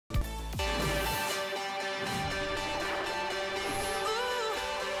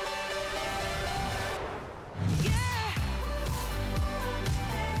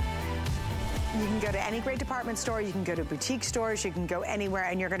go to any great department store, you can go to boutique stores, you can go anywhere,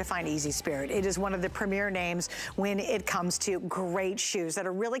 and you're gonna find Easy Spirit. It is one of the premier names when it comes to great shoes that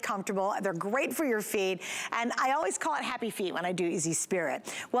are really comfortable. They're great for your feet, and I always call it happy feet when I do Easy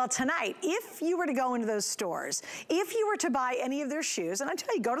Spirit. Well, tonight, if you were to go into those stores, if you were to buy any of their shoes, and I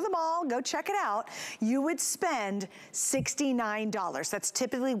tell you, go to the mall, go check it out, you would spend $69. That's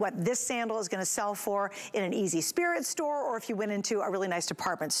typically what this sandal is gonna sell for in an Easy Spirit store, or if you went into a really nice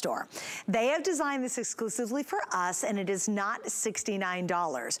department store. They have designed this exclusively for us, and it is not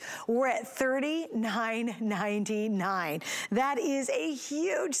 $69. We're at $39.99. That is a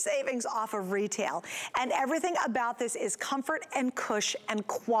huge savings off of retail. And everything about this is comfort and cush and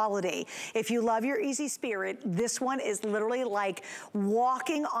quality. If you love your Easy Spirit, this one is literally like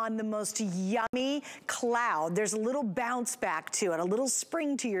walking on the most yummy cloud. There's a little bounce back to it, a little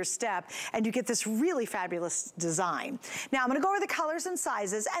spring to your step, and you get this really fabulous design. Now I'm gonna go over the colors and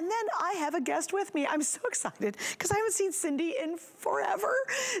sizes, and then I have a guest with me. I'm so excited because I haven't seen Cindy in forever.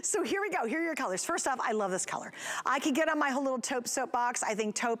 So here we go, here are your colors. First off, I love this color. I could get on my whole little taupe soapbox. I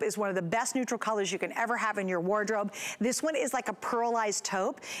think taupe is one of the best neutral colors you can ever have in your wardrobe. This one is like a pearlized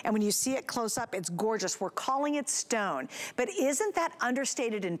taupe, and when you see it close up, it's gorgeous. We're calling it stone, but isn't that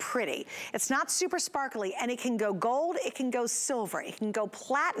understated and pretty? It's not super sparkly, and it can go gold, it can go silver, it can go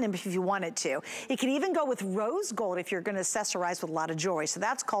platinum if you wanted to. It can even go with rose gold if you're gonna accessorize with a lot of jewelry, so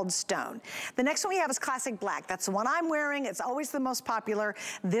that's called stone. The next one we have is classic black. That's the one I'm wearing. It's always the most popular.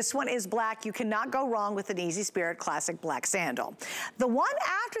 This one is black. You cannot go wrong with an Easy Spirit classic black sandal. The one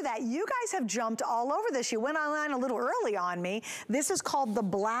after that, you guys have jumped all over this. You went online a little early on me. This is called the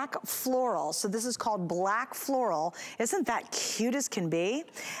black floral. So this is called black floral. Isn't that cute as can be?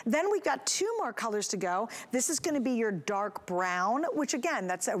 Then we've got two more colors to go. This is gonna be your dark brown, which again,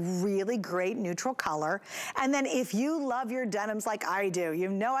 that's a really great neutral color. And then if you love your denims like I do, you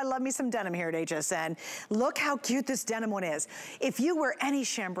know I love me some denim here at HSN. Look how cute this denim one is. If you wear any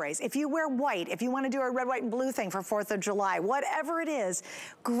chambrays, if you wear white, if you want to do a red, white, and blue thing for 4th of July, whatever it is,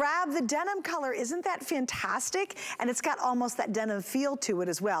 grab the denim color. Isn't that fantastic? And it's got almost that denim feel to it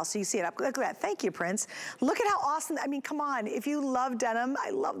as well. So you see it up. Look at that. Thank you, Prince. Look at how awesome. I mean, come on. If you love denim,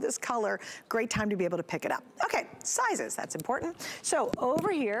 I love this color. Great time to be able to pick it up. Okay, sizes. That's important. So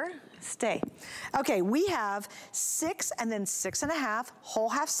over here, stay. Okay, we have 6 and then 6.5 whole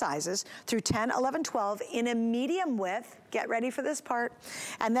half sizes through 10, 11, 12 in a medium width. Get ready for this part.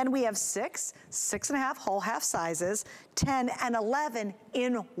 And then we have 6, 6.5 whole half sizes, 10 and 11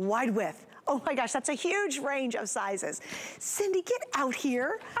 in wide width. Oh my gosh, that's a huge range of sizes. Cindy, get out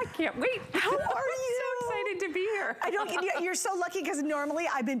here. I can't wait. How are you? I'm so excited to be here. I don't, you're so lucky because normally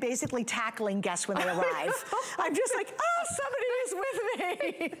I've been basically tackling guests when they arrive. I'm just like, oh, somebody is with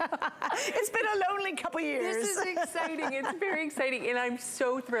me. It's been a lonely couple years. This is exciting. It's very exciting. And I'm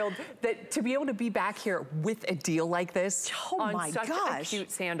so thrilled that to be able to be back here with a deal like this on such a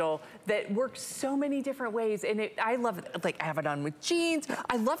cute sandal that works so many different ways. And I love it. Like, I have it on with jeans.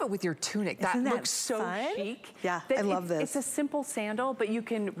 I love it with your tunic. That looks so chic. Yeah, I love this. It's a simple sandal, but you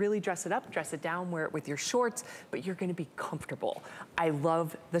can really dress it up, dress it down, wear it with your shorts, but you're gonna be comfortable. I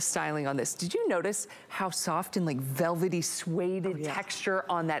love the styling on this. Did you notice how soft and like velvety suede texture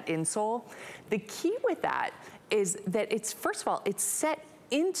on that insole? The key with that is that it's, first of all, it's set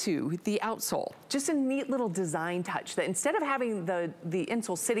into the outsole. Just a neat little design touch that instead of having the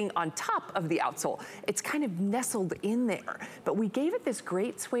insole sitting on top of the outsole, it's kind of nestled in there. But we gave it this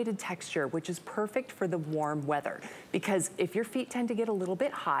great suede texture, which is perfect for the warm weather. Because if your feet tend to get a little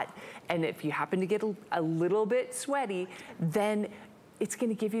bit hot, and if you happen to get a little bit sweaty, then it's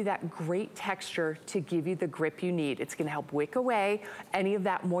gonna give you that great texture to give you the grip you need. It's gonna help wick away any of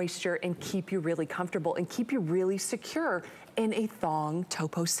that moisture and keep you really comfortable and keep you really secure in a thong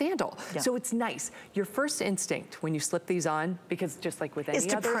topo sandal. Yeah. So it's nice. Your first instinct when you slip these on, because just like with any other—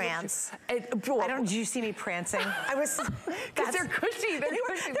 is to prance. Did you see me prancing? I was— Because they're cushy,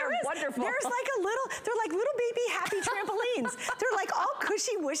 they're wonderful. There's like they're like little baby happy trampolines. They're like all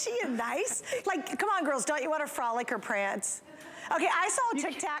cushy, wishy, and nice. Like, come on girls, don't you want to frolic or prance? Okay, I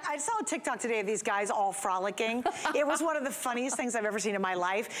saw a TikTok today of these guys all frolicking. It was one of the funniest things I've ever seen in my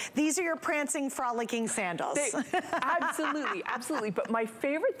life. These are your prancing, frolicking sandals. Absolutely, absolutely. But my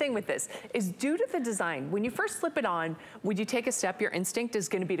favorite thing with this is due to the design. When you first slip it on, when you take a step, your instinct is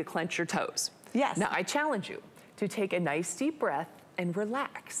gonna be to clench your toes. Yes. Now, I challenge you to take a nice deep breath and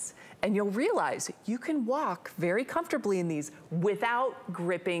relax. And you'll realize you can walk very comfortably in these without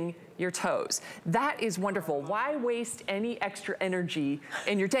gripping your toes. That is wonderful. Why waste any extra energy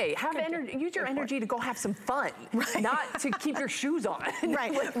in your day? Have energy, use your energy to go have some fun, not to keep your shoes on.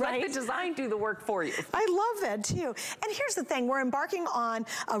 Let the design do the work for you. I love that too. And here's the thing, we're embarking on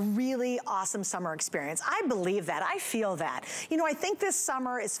a really awesome summer experience. I believe that, I feel that. You know, I think this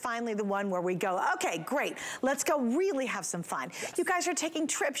summer is finally the one where we go, okay, great, let's go really have some fun. Yes. You guys are taking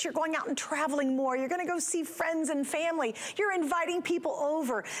trips, you're going out and traveling more, you're gonna go see friends and family, you're inviting people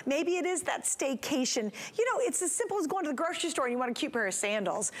over. Maybe it is that staycation. You know, it's as simple as going to the grocery store and you want a cute pair of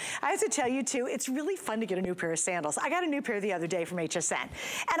sandals. I have to tell you too, it's really fun to get a new pair of sandals. I got a new pair the other day from HSN.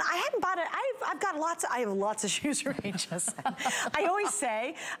 And I hadn't bought it, I have lots of shoes from HSN. I always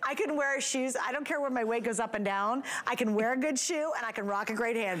say, I can wear shoes, I don't care where my weight goes up and down, I can wear a good shoe and I can rock a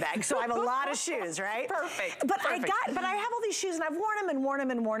great handbag. So I have a lot of shoes, right? Perfect. But I have all these shoes and I've worn them and worn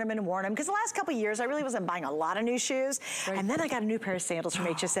them and worn them and worn them because the last couple of years I really wasn't buying a lot of new shoes. Right. And then I got a new pair of sandals from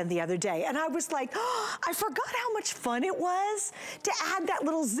HSN the other day and I was like, oh, I forgot how much fun it was to add that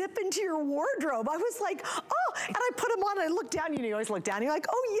little zip into your wardrobe. I was like, oh, and I put them on and I looked down, you know, you always look down, you're like,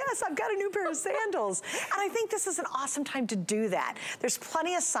 oh yes, I've got a new pair of sandals. And I think this is an awesome time to do that. There's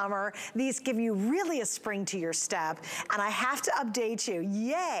plenty of summer. These give you really a spring to your step. And I have to update you,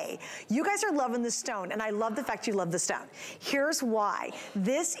 yay. You guys are loving the stone and I love the fact you love the stone. Here's why.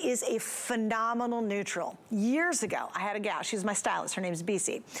 This is a phenomenal neutral. Years ago, I had a gal, she's my stylist, her name's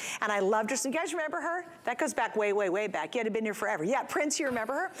BC. And I loved her, so you guys remember her? That goes back way, way, way back. You had been here forever. Yeah, Prince, you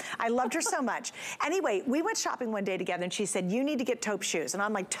remember her? I loved her so much. Anyway, we went shopping one day together and she said, you need to get taupe shoes. And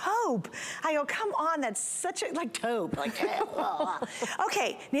I'm like, taupe? I go, come on, that's such a, like taupe. Like,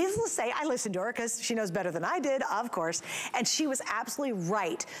 okay, needless to say, I listened to her because she knows better than I did, of course. And she was absolutely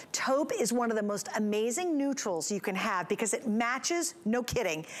right. Taupe is one of the most amazing neutrals you can have because it matches, no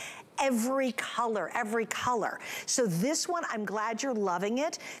kidding, every color, every color. So this one, I'm glad you're loving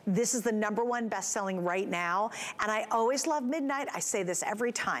it. This is the #1 best-selling right now. And I always love midnight. I say this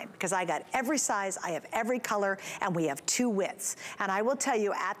every time because I got every size, I have every color, and we have 2 widths. And I will tell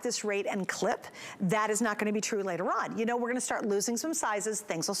you at this rate and clip, that is not gonna be true later on. You know, we're gonna start losing some sizes,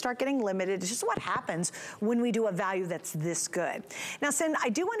 things will start getting limited. It's just what happens when we do a value that's this good. Now, Sin, I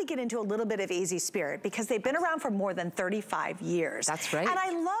do wanna get into a little bit of Easy Spirit because they've been around for more than 35 years. That's right. And I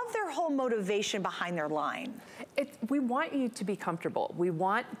love their whole motivation behind their line. We want you to be comfortable. We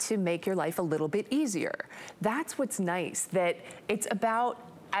want to make your life a little bit easier. That's what's nice, that it's about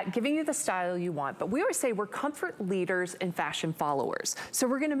giving you the style you want, but we always say we're comfort leaders and fashion followers. So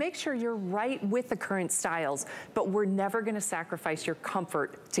we're gonna make sure you're right with the current styles, but we're never gonna sacrifice your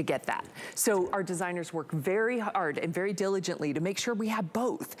comfort to get that. So our designers work very hard and very diligently to make sure we have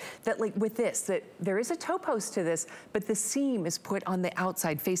both. That like with this, that there is a toe post to this, but the seam is put on the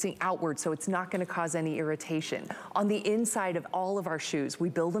outside facing outward, so it's not gonna cause any irritation. On the inside of all of our shoes, we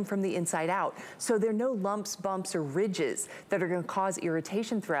build them from the inside out, so there are no lumps, bumps, or ridges that are gonna cause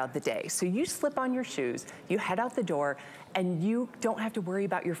irritation throughout the day. So you slip on your shoes, you head out the door, and you don't have to worry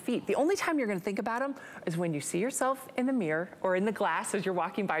about your feet. The only time you're gonna think about them is when you see yourself in the mirror or in the glass as you're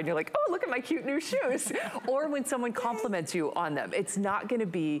walking by and you're like, oh, look at my cute new shoes. Or when someone compliments you on them. It's not gonna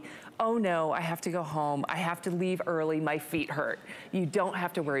be, oh no, I have to go home, I have to leave early, my feet hurt. You don't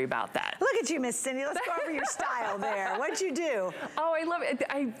have to worry about that. Look at you, Miss Cindy. Let's go over your style there. What'd you do? Oh, I love it.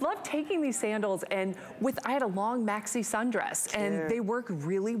 I love taking these sandals and I had a long maxi sundress and they work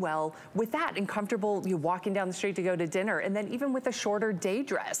really well with that and comfortable, you're walking down the street to go to dinner. And then even with a shorter day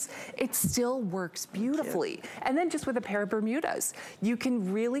dress, it still works beautifully. And then just with a pair of Bermudas, you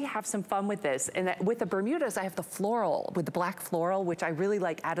can really have some fun with this. And with the Bermudas, I have the floral, with the black floral, which I really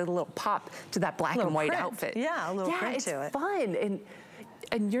like, added a little pop to that black and white outfit. Yeah, a little print to it. Yeah, it's fun.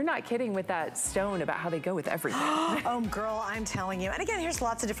 And you're not kidding with that stone about how they go with everything. Oh, girl, I'm telling you. And again, here's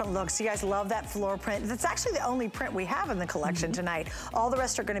lots of different looks. You guys love that floor print. That's actually the only print we have in the collection tonight. All the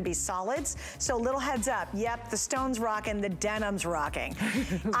rest are gonna be solids. So little heads up. Yep, the stone's rocking, the denim's rocking.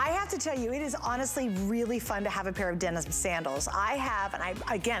 I have to tell you, it is honestly really fun to have a pair of denim sandals. I have, and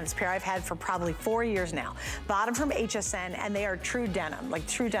again, it's a pair I've had for probably 4 years now. Bought them from HSN, and they are true denim, like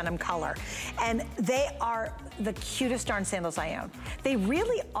true denim color. And they are the cutest darn sandals I own. They really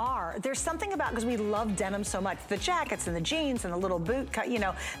are. There's something about, because we love denim so much, the jackets and the jeans and the little boot cut, you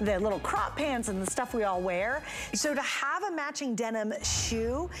know, the little crop pants and the stuff we all wear. So to have a matching denim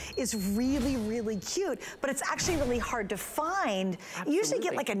shoe is really, really cute, but it's actually really hard to find. Absolutely. You usually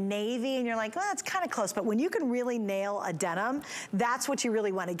get like a navy and you're like, well, that's kind of close, but when you can really nail a denim, that's what you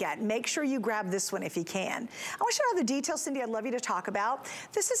really want to get. Make sure you grab this one if you can. I want to show you the details, Cindy, I'd love you to talk about.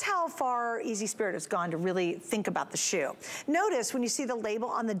 This is how far Easy Spirit has gone to really think about the shoe. Notice when you see the label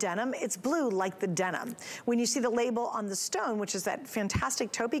on the denim, it's blue like the denim. When you see the label on the stone, which is that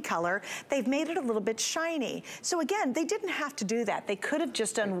fantastic taupey color, they've made it a little bit shiny. So again, they didn't have to do that. They could have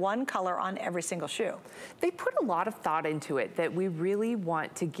just done one color on every single shoe. They put a lot of thought into it that we really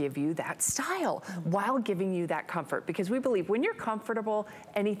want to give you that style while giving you that comfort, because we believe when you're comfortable,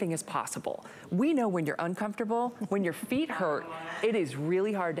 anything is possible. We know when you're uncomfortable, when your feet hurt, it is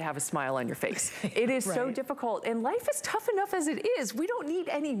really hard to have a smile on your face. It is so difficult, and life is tough enough as it is. We don't need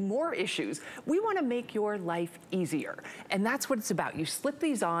any more issues. We want to make your life easier, and that's what it's about. You slip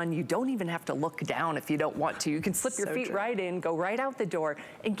these on, you don't even have to look down if you don't want to. You can slip your feet right in, go right out the door,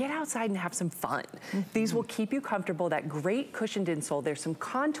 and get outside and have some fun. These will keep you comfortable, that great cushioned insole. There's some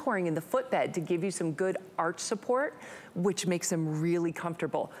contouring in the footbed to give you some good arch support, which makes them really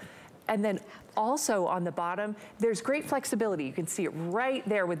comfortable. And then also on the bottom, there's great flexibility. You can see it right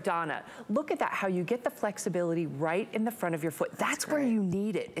there with Donna. Look at that, how you get the flexibility right in the front of your foot. That's where you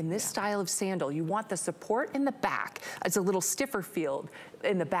need it in this style of sandal. You want the support in the back. It's a little stiffer feel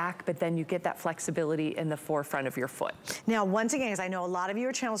in the back, but then you get that flexibility in the forefront of your foot. Now, once again, because I know a lot of you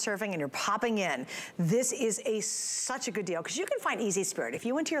are channel surfing and you're popping in, this is such a good deal, because you can find Easy Spirit. If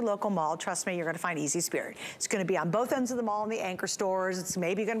you went to your local mall, trust me, you're gonna find Easy Spirit. It's gonna be on both ends of the mall in the anchor stores. It's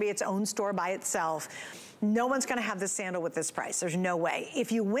maybe gonna be its own store by itself. No one's gonna have this sandal with this price. There's no way.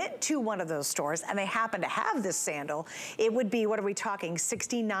 If you went to one of those stores and they happen to have this sandal, it would be, what are we talking,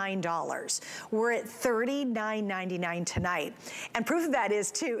 $69. We're at $39.99 tonight. And proof of that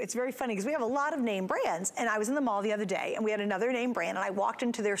is too, it's very funny because we have a lot of name brands, and I was in the mall the other day and we had another name brand, and I walked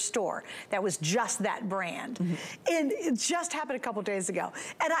into their store that was just that brand. And it just happened a couple days ago.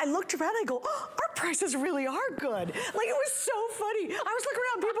 And I looked around and I go, oh, our prices really are good. Like, it was so funny. I was looking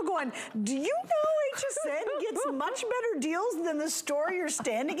around, people going, do you know HSN gets much better deals than the store you're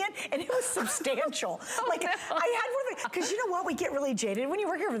standing in? And it was substantial. Like, I had one of the, because you know what, we get really jaded when you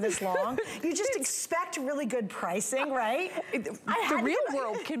work here for this long. You just expect really good pricing, right? The real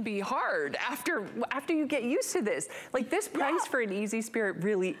world can be hard after you get used to this. Like, this price for an Easy Spirit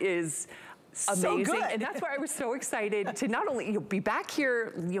really is amazing. So good. And that's why I was so excited to not only be back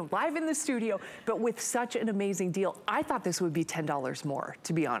here, live in the studio, but with such an amazing deal. I thought this would be $10 more,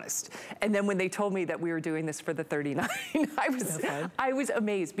 to be honest. And then when they told me that we were doing this for the $39, I was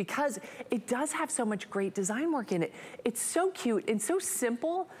amazed, because it does have so much great design work in it. It's so cute and so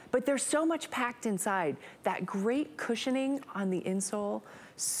simple, but there's so much packed inside. That great cushioning on the insole,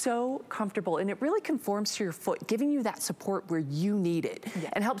 so comfortable, and it really conforms to your foot, giving you that support where you need it,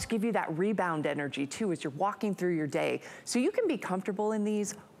 and helps give you that rebound energy too as you're walking through your day. So you can be comfortable in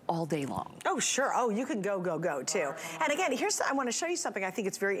these all day long. Oh, sure. Oh, you can go too. And again, I want to show you something I think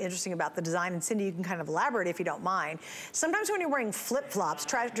it's very interesting about the design, and Cindy, you can kind of elaborate if you don't mind. Sometimes when you're wearing flip-flops,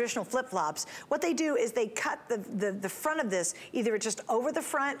 traditional flip-flops, what they do is they cut the front of this, either it's just over the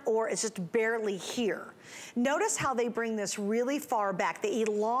front or it's just barely here. Notice how they bring this really far back. They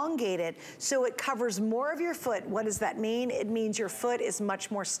elongate it so it covers more of your foot. What does that mean? It means your foot is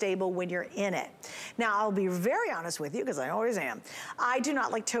much more stable when you're in it. Now, I'll be very honest with you, because I always am. I do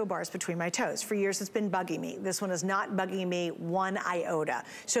not like toe bars between my toes. For years, it's been bugging me. This one is not bugging me one iota.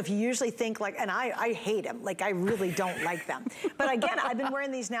 So if you usually think like, and I hate them, like I really don't like them. But again, I've been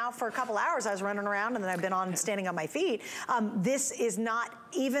wearing these now for a couple hours. I was running around and then I've been standing on my feet. This is not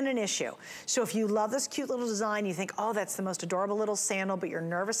even an issue. So if you love this cute little design, you think, oh, that's the most adorable little sandal, but you're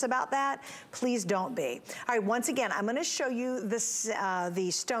nervous about that, please don't be. All right, once again, I'm gonna show you this,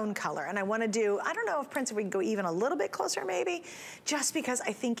 the stone color, and I wanna do, I don't know if Prince, if we can go even a little bit closer maybe, just because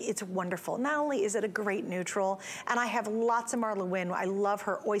I think it's wonderful. Not only is it a great neutral, and I have lots of Marla Wynn. I love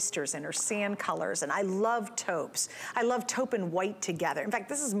her oysters and her sand colors, and I love taupes. I love taupe and white together. In fact,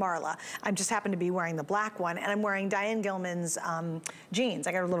 this is Marla. I just happen to be wearing the black one, and I'm wearing Diane Gilman's jeans.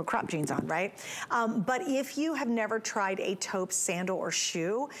 I got her little crop jeans on, right? But if you have never tried a taupe sandal or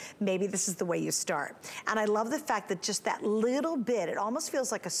shoe, maybe this is the way you start. And I love the fact that just that little bit, it almost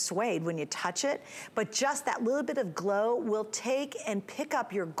feels like a suede when you touch it, but just that little bit of glow will take and pick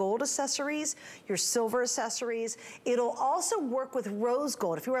up your your gold accessories, your silver accessories. It'll also work with rose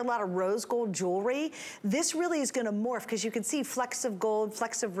gold. If you wear a lot of rose gold jewelry, this really is gonna morph because you can see flecks of gold,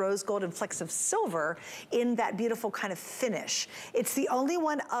 flecks of rose gold, and flecks of silver in that beautiful kind of finish. It's the only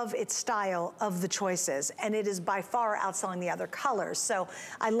one of its style of the choices, and it is by far outselling the other colors. So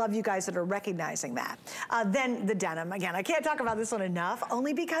I love you guys that are recognizing that. Then the denim, again, I can't talk about this one enough,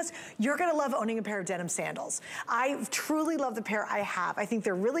 only because you're gonna love owning a pair of denim sandals. I truly love the pair I have. I think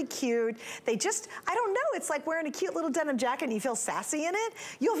they're really cute. They just, I don't know, it's like wearing a cute little denim jacket and you feel sassy in it.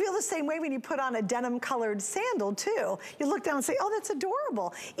 You'll feel the same way when you put on a denim colored sandal too. You look down and say, oh, that's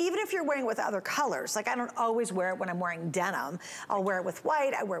adorable. Even if you're wearing it with other colors. Like I don't always wear it when I'm wearing denim. I'll wear it with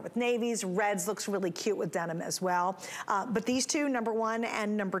white, I wear it with navies, reds looks really cute with denim as well. But these two, number 1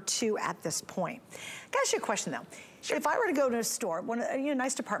 and number 2 at this point. Can I ask you a question though? Sure. If I were to go to a store, a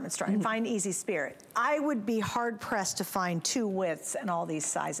nice department store, and find Easy Spirit, I would be hard pressed to find 2 widths and all these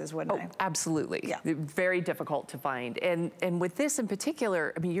sizes, wouldn't I? Absolutely. Yeah. Very difficult to find. And with this in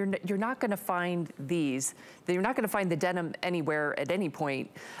particular, I mean, you're not going to find these. You're not going to find the denim anywhere at any point.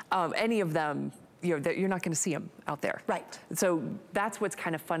 Any of them, you're not going to see them out there. Right. So that's what's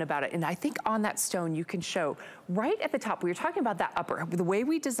kind of fun about it. And I think on that stone, you can show right at the top, we were talking about that upper, the way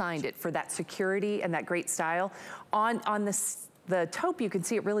we designed it for that security and that great style. On the taupe, you can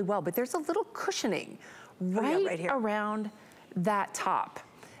see it really well, but there's a little cushioning right here around that top.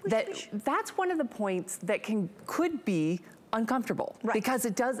 That's one of the points that could be uncomfortable, right? Because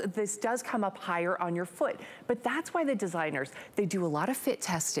this does come up higher on your foot. But that's why the designers, they do a lot of fit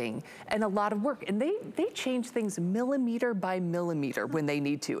testing and a lot of work, and they change things millimeter by millimeter when they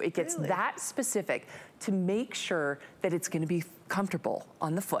need to. It gets that specific to make sure that it's gonna be comfortable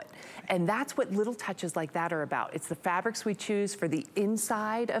on the foot. And that's what little touches like that are about. It's the fabrics we choose for the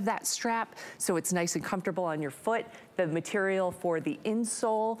inside of that strap, so it's nice and comfortable on your foot. The material for the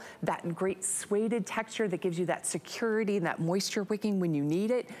insole, that great suede texture that gives you that security and that moisture wicking when you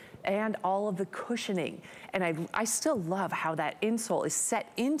need it, and all of the cushioning. And I still love how that insole is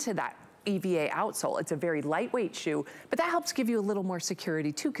set into that EVA outsole. It's a very lightweight shoe, but that helps give you a little more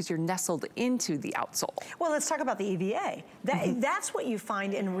security too, because you're nestled into the outsole. Well, let's talk about the EVA. That's what you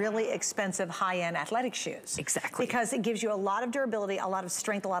find in really expensive high-end athletic shoes. Exactly. Because it gives you a lot of durability, a lot of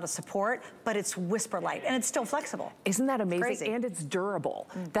strength, a lot of support, but it's whisper light and it's still flexible. Isn't that amazing? Crazy. And it's durable.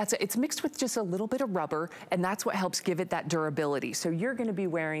 It's mixed with just a little bit of rubber, and that's what helps give it that durability. So you're gonna be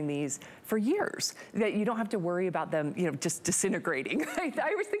wearing these for years, that you don't have to worry about them, just disintegrating.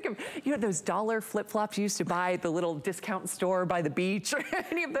 I always think of, those dollar flip-flops you used to buy at the little discount store by the beach, or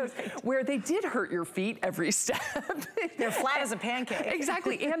any of those, where they did hurt your feet every step. They're flat as a pancake.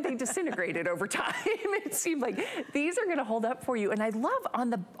 Exactly, and they disintegrated over time. It seemed like these are gonna hold up for you. And I love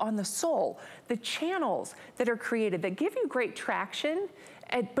on the sole, the channels that are created that give you great traction,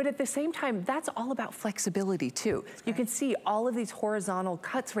 but at the same time, that's all about flexibility too. You can see all of these horizontal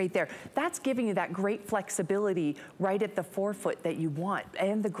cuts right there. That's giving you that great flexibility right at the forefoot that you want,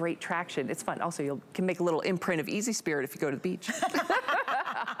 and the great traction. It's fun. Also, you can make a little imprint of Easy Spirit if you go to the beach.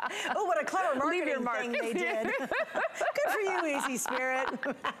 Oh, what a clever marketing thing they did. Good for you, Easy Spirit.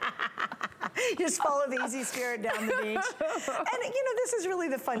 Just follow the Easy Spirit down the beach. And this is really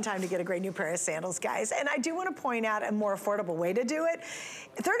the fun time to get a great new pair of sandals, guys. And I do want to point out a more affordable way to do it.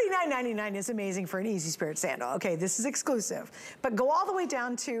 $39.99 is amazing for an Easy Spirit sandal. Okay, this is exclusive. But go all the way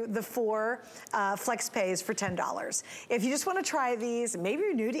down to the 4 flex pays for $10. If you just want to try these, maybe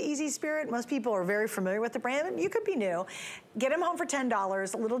you're new to Easy Spirit. Most people are very familiar with the brand. You could be new. Get them home for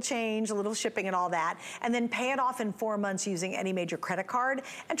 $10, a little change, a little shipping and all that, and then pay it off in 4 months using any major credit card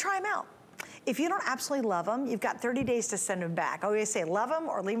and try them out. If you don't absolutely love them, you've got 30 days to send them back. I always say love them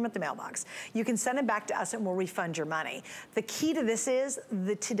or leave them at the mailbox. You can send them back to us and we'll refund your money. The key to this is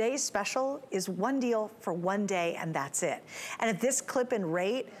today's special is one deal for 1 day, and that's it. And at this clip and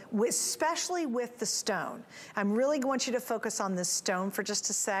rate, especially with the stone, I'm really going you to focus on this stone for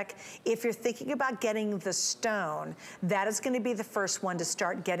just a sec. If you're thinking about getting the stone, that is going to be the first one to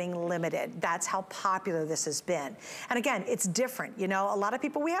start getting limited. That's how popular this has been. And again, it's different. A lot of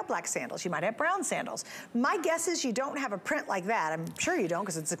people, we have black sandals. You might have brown sandals. My guess is you don't have a print like that. I'm sure you don't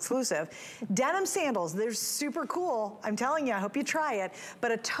because it's exclusive. Denim sandals, they're super cool. I'm telling you, I hope you try it.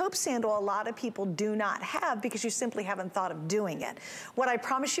 But a taupe sandal, a lot of people do not have because you simply haven't thought of doing it. What I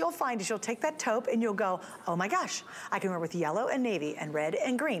promise you'll find is you'll take that taupe and you'll go, oh my gosh, I can wear with yellow and navy and red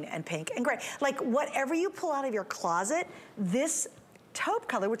and green and pink and gray. Like whatever you pull out of your closet, this taupe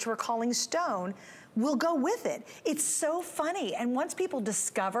color, which we're calling stone, will go with it. It's so funny. And once people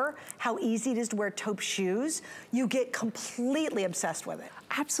discover how easy it is to wear taupe shoes, you get completely obsessed with it.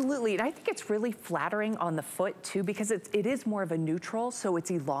 Absolutely, and I think it's really flattering on the foot too, because it is more of a neutral, so it's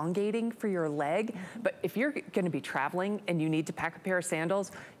elongating for your leg. But if you're gonna be traveling and you need to pack a pair of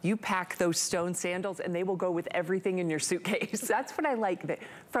sandals, you pack those stone sandals and they will go with everything in your suitcase. That's what I like, that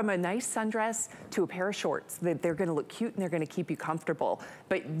from a nice sundress to a pair of shorts, that they're gonna look cute and they're gonna keep you comfortable.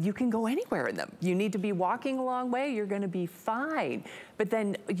 But you can go anywhere in them. You need to be walking a long way, you're gonna be fine. But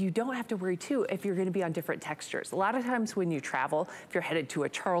then you don't have to worry too if you're gonna be on different textures. A lot of times when you travel, if you're headed to a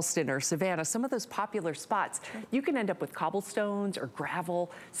Charleston or Savannah, some of those popular spots, you can end up with cobblestones or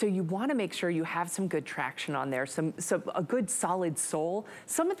gravel. So you wanna make sure you have some good traction on there, a good solid sole.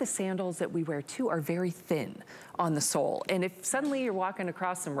 Some of the sandals that we wear too are very thin on the sole. And if suddenly you're walking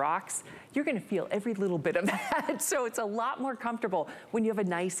across some rocks, you're gonna feel every little bit of that. So it's a lot more comfortable when you have a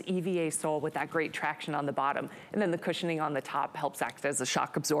nice EVA sole with that great traction on the bottom. And then the cushioning on the top helps act as a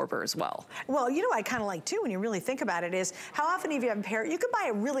shock absorber as well. Well, you know, I kind of like too, when you really think about it, is how often if you have a pair, you could buy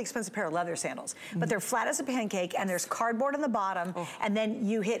a really expensive pair of leather sandals, but they're flat as a pancake and there's cardboard on the bottom, and then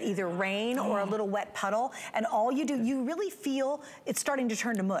you hit either rain or a little wet puddle, and all you do, you really feel it's starting to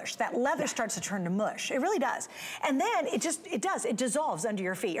turn to mush. That leather starts to turn to mush. It really does. And then it dissolves under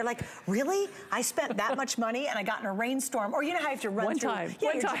your feet. You're like, really? I spent that much money and I got in a rainstorm. Or you know how you have to run through.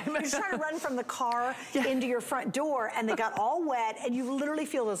 You're just trying to run from the car into your front door and they got all wet and you literally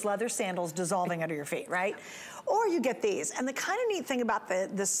feel those leather sandals dissolving under your feet, right? Or you get these, and the kind of neat thing about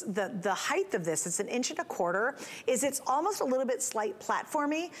the height of this, it's 1.25 inches, is it's almost a little bit slight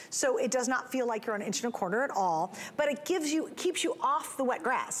platformy, so it does not feel like you're on 1.25 inches at all, but it keeps you off the wet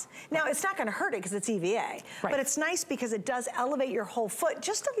grass. Now, it's not gonna hurt it because it's EVA, but it's nice because it does elevate your whole foot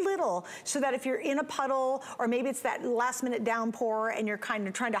just a little, so that if you're in a puddle, or maybe it's that last minute downpour and you're kind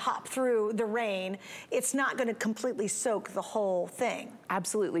of trying to hop through the rain, it's not gonna completely soak the whole thing.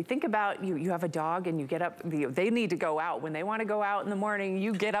 Absolutely. Think about you have a dog and you get up, they need to go out. When they want to go out in the morning,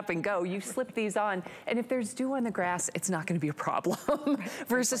 you get up and go. You slip these on, and if there's dew on the grass, it's not going to be a problem.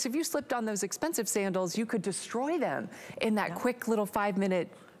 Versus if you slipped on those expensive sandals, you could destroy them in that quick little 5-minute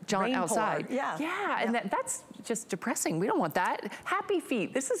jaunt outside. And that's just depressing. We don't want that. Happy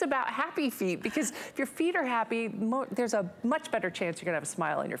feet. This is about happy feet, because if your feet are happy, there's a much better chance you're gonna have a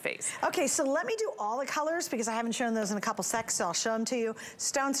smile on your face. Okay, so let me do all the colors because I haven't shown those in a couple secs, so I'll show them to you.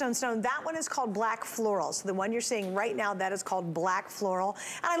 Stone, stone, stone. That one is called Black Floral. So the one you're seeing right now, that is called Black Floral.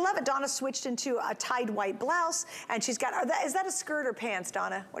 And I love it. Donna switched into a tied white blouse, and she's got, is that a skirt or pants,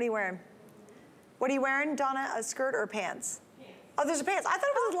 Donna? What are you wearing? What are you wearing, Donna? A skirt or pants? Oh, there's a pants. I thought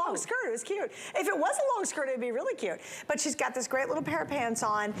it was a long skirt. It was cute. If it was a long skirt, it'd be really cute. But she's got this great little pair of pants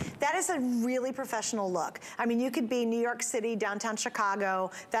on. That is a really professional look. I mean, you could be New York City, downtown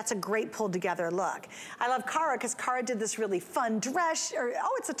Chicago. That's a great pulled together look. I love Cara because Cara did this really fun dress.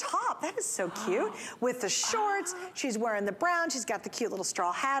 Oh, it's a top. That is so cute. With the shorts, she's wearing the brown. She's got the cute little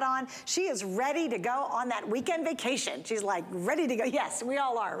straw hat on. She is ready to go on that weekend vacation. She's like ready to go. Yes, we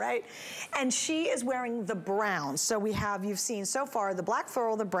all are, right? And she is wearing the brown. So we have, you've seen so far, the black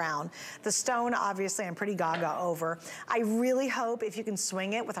floral, the brown, the stone, obviously I'm pretty gaga over. I really hope if you can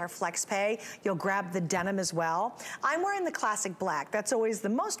swing it with our flex pay, you'll grab the denim as well. I'm wearing the classic black. That's always the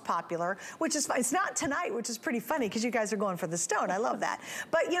most popular, which is fun. It's not tonight, which is pretty funny because you guys are going for the stone. I love that.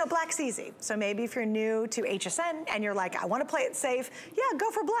 But you know, black's easy. So maybe if you're new to HSN and you're like, I want to play it safe, yeah, go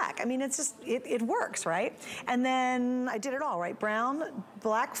for black. I mean, it's just, it works, right? And then I did it all, right? Brown,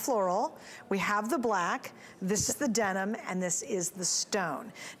 black floral, we have the black, this is the denim, and this is the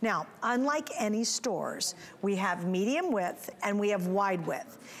stone. Now, unlike any stores, we have medium width and we have wide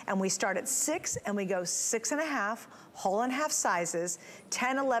width. And we start at 6 and we go 6.5, whole and half sizes,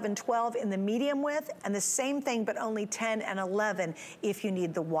 10, 11, 12 in the medium width, and the same thing, but only 10 and 11 if you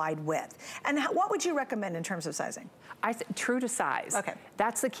need the wide width. And what would you recommend in terms of sizing? True to size. Okay.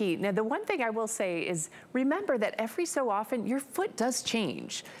 That's the key. Now, the one thing I will say is remember that every so often your foot does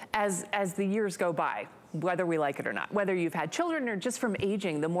change as the years go by, whether we like it or not. Whether you've had children or just from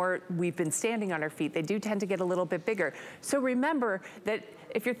aging, the more we've been standing on our feet, they do tend to get a little bit bigger. So remember that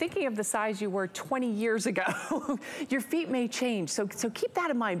if you're thinking of the size you were 20 years ago, your feet may change. So keep that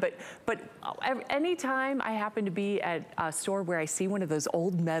in mind. But anytime I happen to be at a store where I see one of those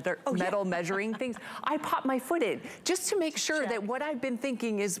old metal measuring things, I pop my foot in just to make sure that what I've been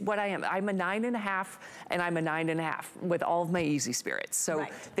thinking is what I am. I'm a 9.5 and I'm a 9.5 with all of my Easy Spirits. So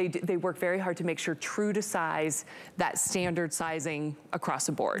they work very hard to make sure true to size, that standard sizing across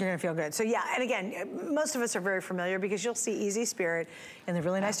the board. You're gonna feel good. So yeah, and again, most of us are very familiar because you'll see Easy Spirit in the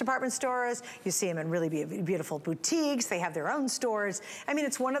really nice department stores. You see them in really beautiful boutiques. They have their own stores. I mean,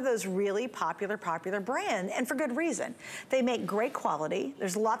 it's one of those really popular brand, and for good reason. They make great quality.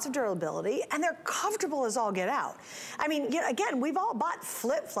 There's lots of durability, and they're comfortable as all get out. I mean, you know, again, we've all bought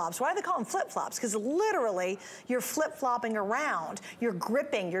flip-flops. Why do they call them flip-flops? Because literally, you're flip-flopping around. You're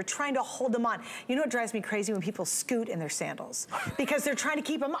gripping. You're trying to hold them on. You know what drives me crazy? When people scoot in their sandals. Because they're trying to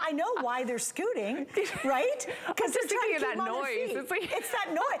keep them. I know why they're scooting, right? Because they're trying to keep them on their feet. It's that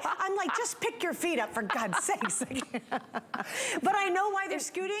noise. I'm like, just pick your feet up, for God's sakes. But I know why they're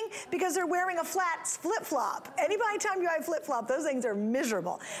scooting, because they're wearing a flat flip-flop. Anytime you have flip-flop, those things are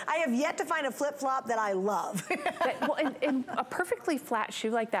miserable. I have yet to find a flip-flop that I love. Well, and a perfectly flat shoe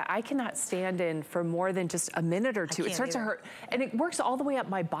like that, I cannot stand in for more than just a minute or two. It starts to hurt. And it works all the way up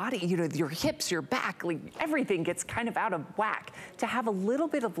my body. You know, your hips, your back, like everything gets kind of out of whack. To have a little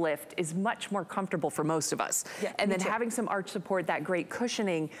bit of lift is much more comfortable for most of us. Yeah, and then having some arch support, that great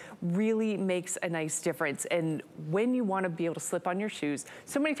cushioning, really makes a nice difference. And when you want to be able to slip on your shoes,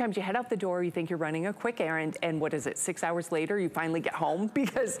 so many times you head out the door, you think you're running a quick errand, and what is it, 6 hours later, you finally get home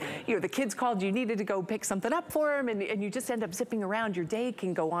because, you know, the kids called, you needed to go pick something up for them, and you just end up zipping around. Your day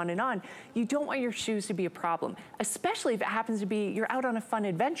can go on and on. You don't want your shoes to be a problem, especially if it happens to be you're out on a fun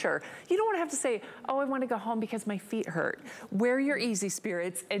adventure. You don't want to have to say, oh, I want to go home because my feet hurt. Wear your Easy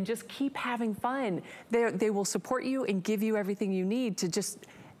Spirits and just keep having fun. They will support you and give you everything you need to just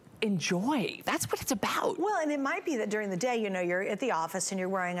enjoy. That's what it's about. Well, and it might be that during the day, you know, you're at the office and you're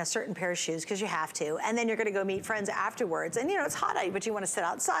wearing a certain pair of shoes because you have to, and then you're going to go meet friends afterwards. And you know, it's hot out, but you want to sit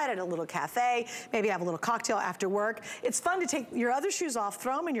outside at a little cafe, maybe have a little cocktail after work. It's fun to take your other shoes off,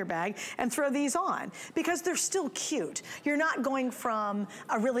 throw them in your bag, and throw these on because they're still cute. You're not going from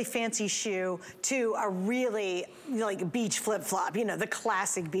a really fancy shoe to a really like beach flip-flop, you know, the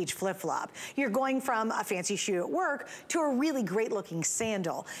classic beach flip-flop. You're going from a fancy shoe at work to a really great looking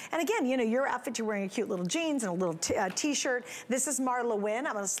sandal. And again, you know, your outfit, you're wearing a cute little jeans and a little t-shirt. This is Marla Wynn.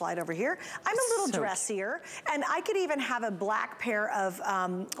 I'm going to slide over here. I'm a little dressier, and I could even have a black pair of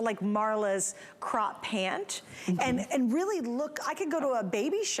like Marla's crop pant and really look, I could go to a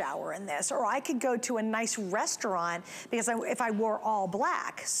baby shower in this, or I could go to a nice restaurant because if I wore all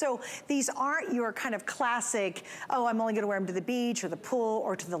black. So these aren't your kind of classic, oh, I'm only going to wear them to the beach or the pool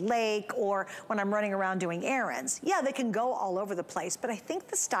or to the lake or when I'm running around doing errands. Yeah, they can go all over the place, but I think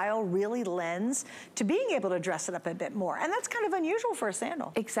the style really lends to being able to dress it up a bit more. And that's kind of unusual for a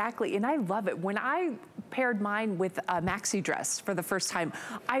sandal. Exactly, and I love it. When I paired mine with a maxi dress for the first time,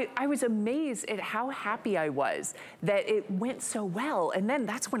 I was amazed at how happy I was that it went so well. And then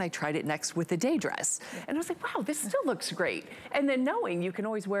that's when I tried it next with a day dress. And I was like, wow, this still looks great. And then knowing you can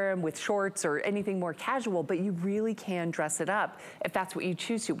always wear them with shorts or anything more casual, but you really can dress it up if that's what you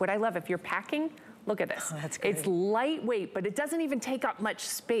choose to. What I love, if you're packing, look at this. Oh, that's great. It's lightweight, but it doesn't even take up much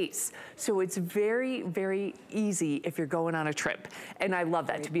space. So it's very, very easy if you're going on a trip. And I love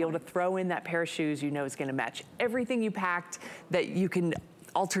that, to be able to throw in that pair of shoes you know is gonna match everything you packed, that you can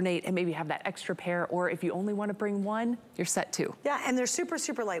alternate and maybe have that extra pair, or if you only want to bring one, you're set too. Yeah, and they're super,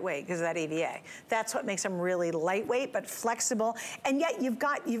 super lightweight because of that EVA. That's what makes them really lightweight but flexible, and yet you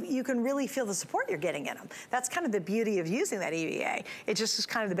can really feel the support you're getting in them. That's kind of the beauty of using that EVA. It just is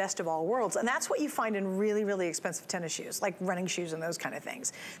kind of the best of all worlds, and that's what you find in really, really expensive tennis shoes, like running shoes and those kind of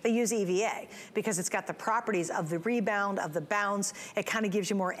things. They use EVA because it's got the properties of the rebound, of the bounce. It kind of gives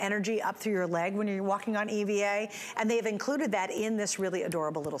you more energy up through your leg when you're walking on EVA, and they've included that in this really adorable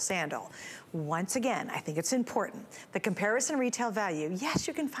little sandal. Once again, I think it's important. The comparison retail value, yes,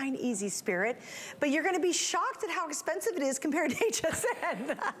 you can find Easy Spirit, but you're gonna be shocked at how expensive it is compared to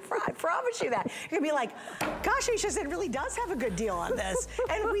HSN. I promise you that. You're gonna be like, gosh, HSN really does have a good deal on this.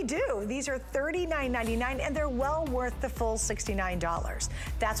 And we do. These are $39.99 and they're well worth the full $69.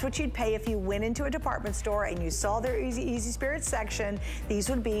 That's what you'd pay if you went into a department store and you saw their Easy Spirit section. These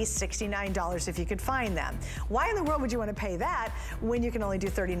would be $69 if you could find them. Why in the world would you want to pay that when you can only do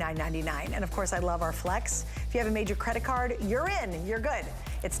 $39.99? And of course, I love our Flex. If you have a major credit card, you're in, you're good.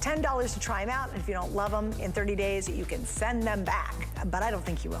 It's $10 to try them out, and if you don't love them in 30 days, you can send them back, but I don't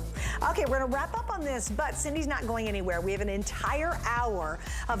think you will. Okay, we're gonna wrap up on this, but Cindy's not going anywhere. We have an entire hour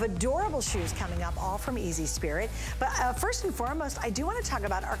of adorable shoes coming up, all from Easy Spirit. But first and foremost, I do wanna talk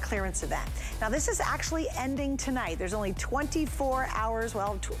about our clearance event. Now, this is actually ending tonight. There's only 24 hours,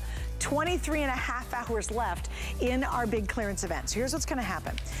 well, 23 and a half hours left in our big clearance event. So here's what's gonna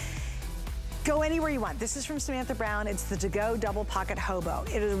happen. Go anywhere you want. This is from Samantha Brown. It's the To-Go Double Pocket Hobo.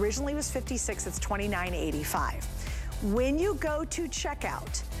 It originally was $56, it's $29.85. When you go to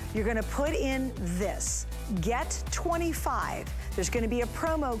checkout, you're gonna put in this, get 25. There's gonna be a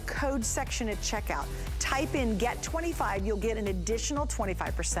promo code section at checkout. Type in GET25, you'll get an additional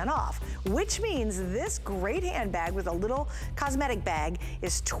 25% off, which means this great handbag with a little cosmetic bag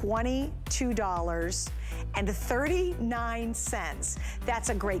is $22.39. That's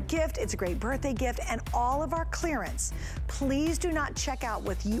a great gift, it's a great birthday gift, and all of our clearance. Please do not check out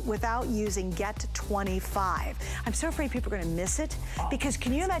without using GET25. I'm so afraid people are gonna miss it, because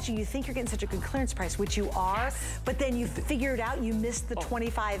can you imagine, you think you're getting such a good clearance price, which you are, but then you figure it out, you missed the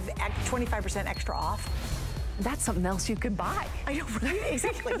 25% extra off. That's something else you could buy. I know, right?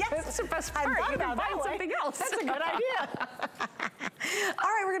 Exactly. Yes, that's the best part. You can buy something else. That's a good idea. All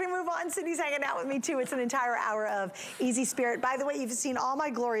right, we're gonna move on. Sydney's hanging out with me too. It's an entire hour of Easy Spirit. By the way, you've seen all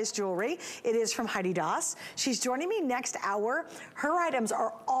my glorious jewelry. It is from Heidi Daas. She's joining me next hour. Her items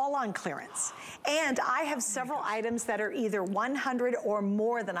are all on clearance. And I have several items that are either $100 or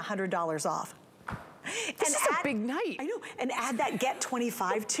more than $100 off. This is a big night. I know, and add that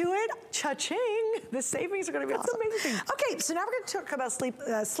GET25 to it. Cha-ching! The savings are gonna be awesome. That's amazing. Okay, so now we're gonna talk about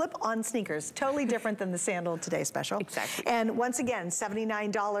slip-on sneakers. Totally different than the sandal today special. Exactly. And once again,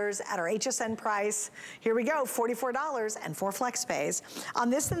 $79 at our HSN price. Here we go, $44 and 4 flex pays. On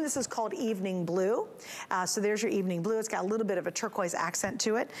this one, this is called Evening Blue. So there's your Evening Blue. It's got a little bit of a turquoise accent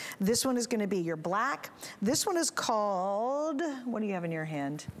to it. This one is gonna be your black. This one is called, what do you have in your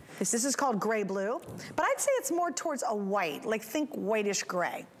hand? This is called Gray Blue. But I'd say it's more towards a white, like think whitish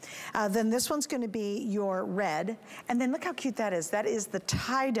gray. Then this one's gonna be your red. And then look how cute that is. That is the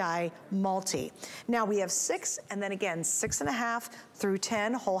tie-dye multi. Now we have 6, and then again, 6.5 through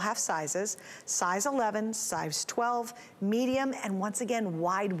 10 whole half sizes, size 11, size 12, medium, and once again,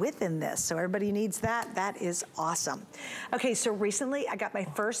 wide width in this. So everybody needs that. That is awesome. Okay, so recently I got my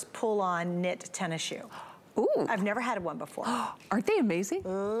first pull-on knit tennis shoe. Ooh. I've never had one before. Aren't they amazing?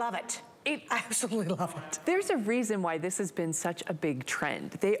 Love it. I absolutely love it. There's a reason why this has been such a big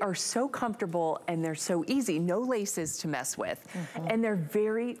trend. They are so comfortable and they're so easy, no laces to mess with, and they're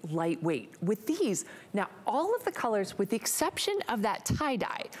very lightweight. With these, now all of the colors, with the exception of that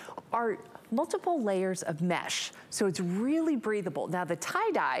tie-dye, are multiple layers of mesh, so it's really breathable. Now the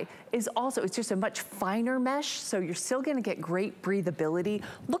tie-dye is also, it's just a much finer mesh, so you're still gonna get great breathability.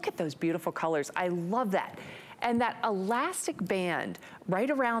 Look at those beautiful colors, I love that. And that elastic band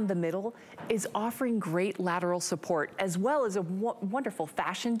right around the middle is offering great lateral support, as well as a wonderful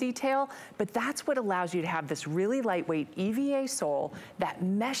fashion detail, but that's what allows you to have this really lightweight EVA sole, that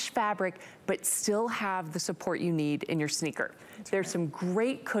mesh fabric, but still have the support you need in your sneaker. There's some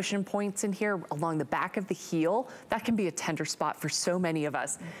great cushion points in here along the back of the heel. That can be a tender spot for so many of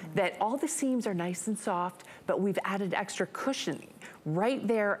us, that all the seams are nice and soft, but we've added extra cushioning right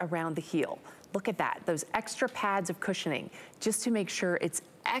there around the heel. Look at that, those extra pads of cushioning, just to make sure it's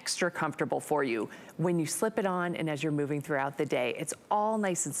extra comfortable for you when you slip it on and as you're moving throughout the day. It's all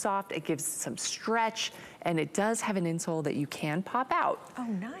nice and soft, it gives some stretch, and it does have an insole that you can pop out. Oh,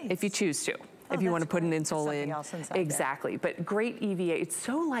 nice. If you choose to. If you want to put an insole in. Exactly, but great EVA. It's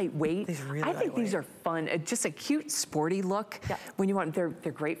so lightweight. I think these are fun. Just a cute, sporty look. When you want, they're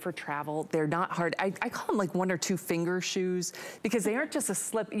great for travel. They're not hard. I call them like 1 or 2 finger shoes, because they aren't just a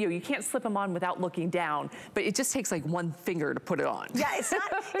slip. You can't slip them on without looking down, but it just takes like 1 finger to put it on. Yeah, it's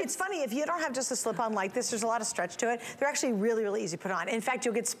not. It's funny, if you don't have just a slip-on like this, there's a lot of stretch to it. They're actually really, really easy to put on. In fact,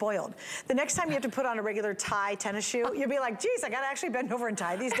 you'll get spoiled. The next time you have to put on a regular tie tennis shoe, you'll be like, geez, I gotta actually bend over and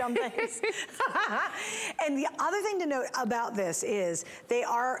tie these dumb things. And the other thing to note about this is they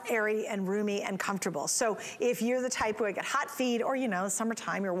are airy and roomy and comfortable. So if you're the type who get hot feet, or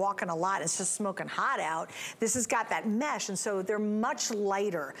summertime, you're walking a lot, it's just smoking hot out, this has got that mesh, and so they're much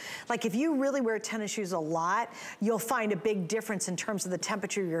lighter. Like if you really wear tennis shoes a lot, you'll find a big difference in terms of the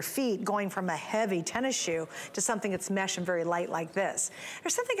temperature of your feet going from a heavy tennis shoe to something that's mesh and very light like this.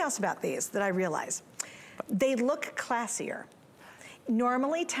 There's something else about these that I realize. They look classier.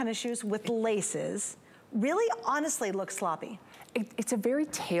 Normally, tennis shoes with laces really honestly look sloppy. It's a very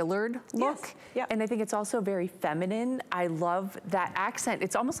tailored look, and I think it's also very feminine. I love that accent.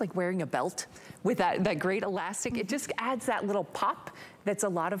 It's almost like wearing a belt with that great elastic. It just adds that little pop that's a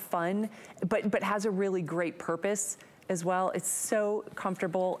lot of fun, but has a really great purpose as well. It's so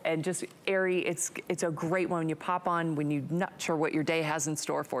comfortable and just airy. It's a great one when you pop on when you're not sure what your day has in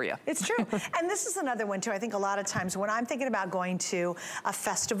store for you. It's true. And this is another one too. I think a lot of times when I'm thinking about going to a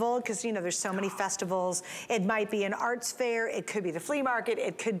festival, because there's so many festivals, it might be an arts fair, it could be the flea market,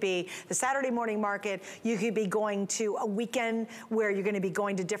 it could be the Saturday morning market, you could be going to a weekend where you're gonna be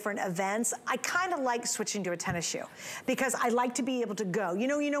going to different events. I kind of like switching to a tennis shoe because I like to be able to go. You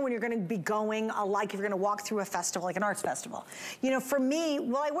know when you're gonna be going, like if you're gonna walk through a festival, like an art Arts Festival. You know, for me,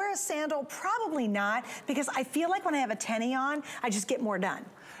 will I wear a sandal? Probably not, because I feel like when I have a tenny on, I just get more done.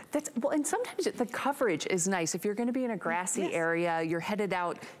 Well, and sometimes the coverage is nice. If you're gonna be in a grassy area, you're headed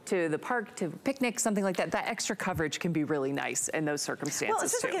out to the park, to picnic, something like that, that extra coverage can be really nice in those circumstances. Well,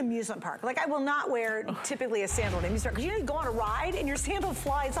 it's just like an amusement park. Like, I will not wear typically a sandal in an amusement park, because you go on a ride and your sandal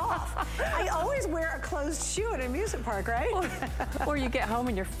flies off. I always wear a closed shoe at an amusement park, right? Or you get home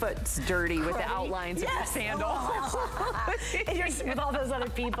and your foot's dirty with the outlines of your sandal. And you're with all those other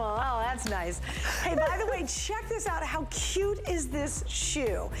people. Oh, that's nice. Hey, by the way, check this out. How cute is this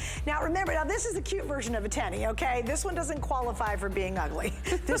shoe? Now remember, this is the cute version of a tenny, okay? This one doesn't qualify for being ugly.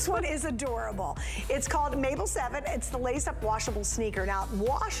 This one is adorable. It's called Mabel 7. It's the lace-up washable sneaker. Now,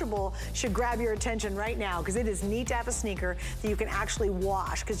 washable should grab your attention right now, because it is neat to have a sneaker that you can actually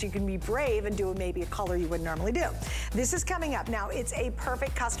wash, because you can be brave and do maybe a color you wouldn't normally do. This is coming up. Now, it's a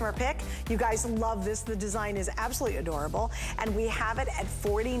perfect customer pick. You guys love this. The design is absolutely adorable. And we have it at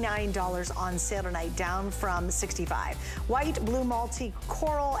 $49 on sale tonight, down from $65. White, blue, multi,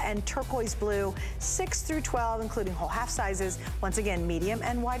 coral, and turquoise blue, 6 through 12, including whole half sizes. Once again, medium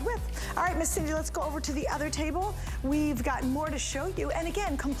and wide width. All right, Miss Cindy, let's go over to the other table. We've got more to show you, and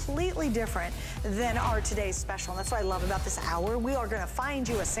again, completely different than our today's special. And that's what I love about this hour. We are gonna find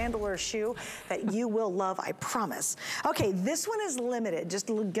you a sandal or a shoe that you will love, I promise. Okay, this one is limited. Just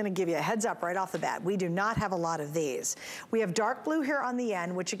gonna give you a heads up right off the bat. We do not have a lot of these. We have dark blue here on the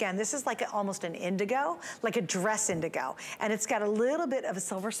end, which again, this is like almost an indigo, like a dress indigo. And it's got a little bit of a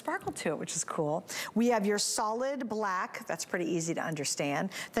silver sparkle to it, which is cool. We have your solid black. That's pretty easy to understand.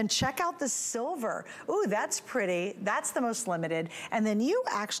 Then check out the silver. Ooh, that's pretty. That's the most limited. And then you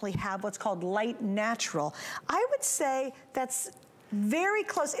actually have what's called light natural. I would say that's very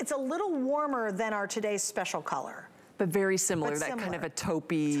close. It's a little warmer than our today's special color. But very similar, that kind of a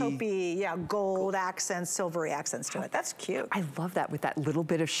taupey. Taupey, yeah, gold accents, silvery accents to it. That's cute. I love that with that little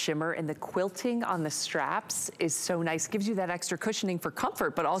bit of shimmer, and the quilting on the straps is so nice. Gives you that extra cushioning for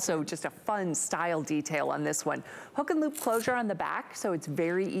comfort, but also just a fun style detail on this one. Hook and loop closure on the back, so it's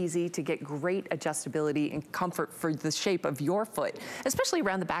very easy to get great adjustability and comfort for the shape of your foot, especially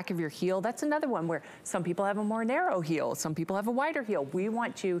around the back of your heel. That's another one where some people have a more narrow heel, some people have a wider heel. We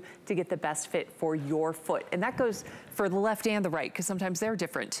want you to get the best fit for your foot, and that goes for the left and the right, because sometimes they're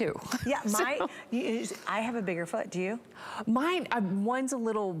different too. Yeah, I have a bigger foot, do you? Mine, one's a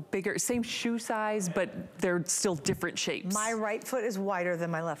little bigger, same shoe size, but they're still different shapes. My right foot is wider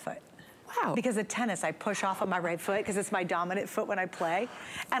than my left foot. Wow. Because of tennis, I push off on my right foot because it's my dominant foot when I play,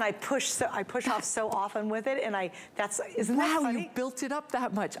 and I push off so often with it, and isn't that funny? You built it up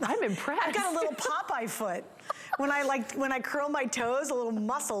that much. I'm impressed. I've got a little Popeye foot. When I curl my toes, a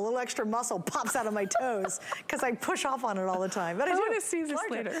little extra muscle pops out of my toes because I push off on it all the time. But I want to see this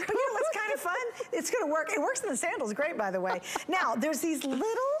later. But you know what's kind of fun? It's going to work. It works in the sandals great, by the way. Now, there's these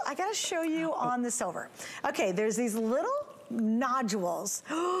little, I got to show you on the silver. Okay, there's these little nodules.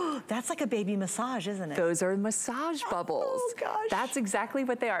 That's like a baby massage, isn't it? Those are massage bubbles. Oh gosh. That's exactly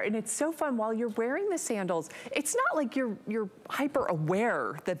what they are. And it's so fun while you're wearing the sandals. It's not like you're hyper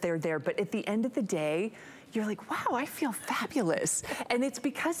aware that they're there, but at the end of the day, you're like, wow, I feel fabulous. And it's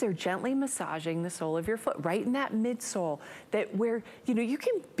because they're gently massaging the sole of your foot, right in that midsole, that where, you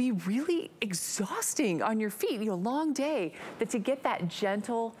can be really exhausting on your feet, long day, but to get that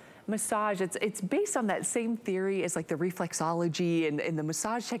gentle massage, it's based on that same theory as like the reflexology and the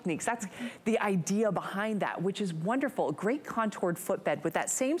massage techniques. That's the idea behind that, which is wonderful. A great contoured footbed with that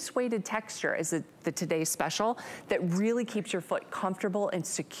same suede texture as the today's special that really keeps your foot comfortable and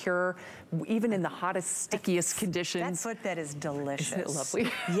secure, even in the hottest, stickiest conditions. That footbed is delicious. Isn't it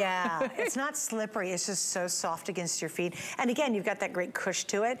lovely? Yeah, it's not slippery. It's just so soft against your feet. And again, you've got that great cush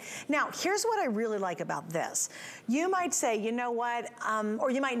to it. Now, here's what I really like about this. You might say, you know what,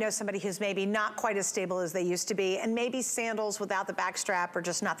 or you might know somebody who's maybe not quite as stable as they used to be, and maybe sandals without the back strap are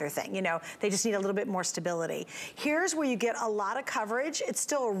just not their thing. They just need a little bit more stability. Here's where you get a lot of coverage. It's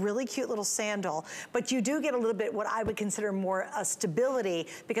still a really cute little sandal, but you do get a little bit what I would consider more stability,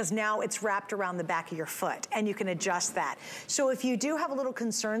 because now it's wrapped around the back of your foot and you can adjust that. So if you do have a little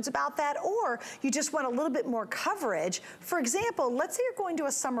concerns about that, or you just want a little bit more coverage, for example, let's say you're going to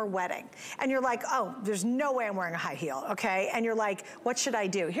a summer wedding and you're like, oh, there's no way I'm wearing a high heel, okay? And you're like, what should I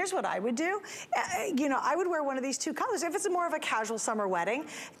do? Here's what I would do. I would wear one of these two colors if it's more of a casual summer wedding,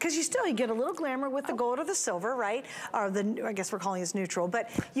 because you get a little glamour with the gold or the silver, right? Or I guess we're calling this neutral, but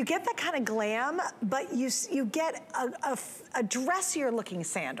you get that kind of glam, but you get a dressier looking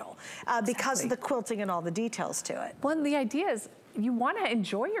sandal because of the quilting and all the details to it. Well, and the idea is, you wanna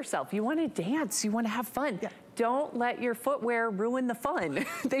enjoy yourself. You wanna dance, you wanna have fun. Yeah. Don't let your footwear ruin the fun.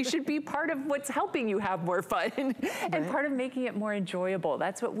 They should be part of what's helping you have more fun and part of making it more enjoyable.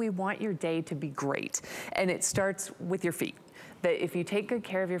 That's what we want your day to be great. And it starts with your feet. That if you take good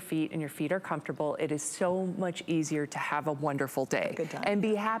care of your feet and your feet are comfortable, it is so much easier to have a wonderful day and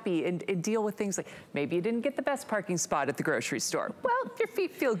be happy and deal with things like maybe you didn't get the best parking spot at the grocery store. Well, your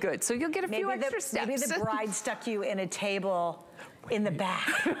feet feel good, so you'll get a few extra steps. Maybe the bride stuck you in a table in the back.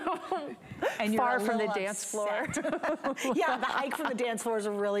 And you're far from the dance floor. Yeah, the hike from the dance floors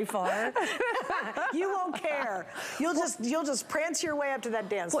are really far. You won't care. You'll just prance your way up to that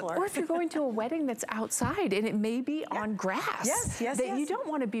dance floor. Or if you're going to a wedding that's outside and it may be on grass. You don't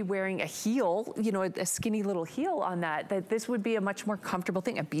want to be wearing a heel, you know, a skinny little heel on that this would be a much more comfortable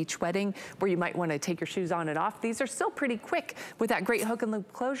thing. A beach wedding where you might want to take your shoes on and off. These are still pretty quick with that great hook and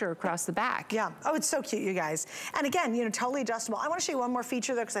loop closure across the back. Yeah. Oh, it's so cute, you guys. And again, you know, totally adjustable. I want to show you one more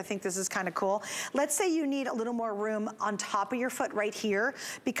feature though, because I think this is kind of cool. Let's say you need a little more room on top of your foot right here.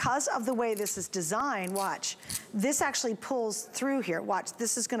 Because of the way this is designed, watch. This actually pulls through here. Watch,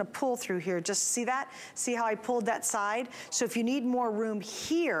 this is gonna pull through here. Just see that? See how I pulled that side? So if you need more room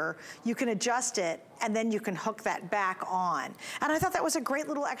here, you can adjust it and then you can hook that back on. And I thought that was a great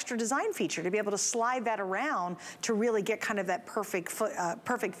little extra design feature to be able to slide that around to really get kind of that perfect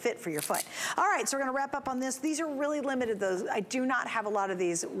fit for your foot. All right, so we're gonna wrap up on this. These are really limited though. I do not have a lot of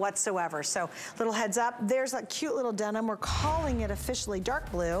these whatsoever. So little heads up, there's a cute little denim. We're calling it officially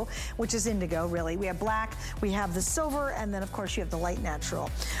dark blue, which is indigo really. We have black, we have the silver, and then of course you have the light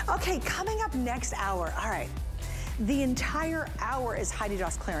natural. Okay, coming up next hour, all right. The entire hour is Heidi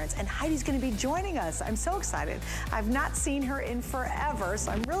Daus clearance, and Heidi's gonna be joining us. I'm so excited. I've not seen her in forever,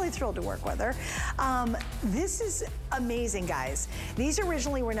 so I'm really thrilled to work with her. This is amazing, guys. These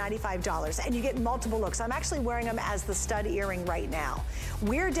originally were $95, and you get multiple looks. I'm actually wearing them as the stud earring right now.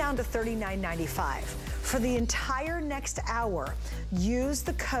 We're down to $39.95. For the entire next hour, use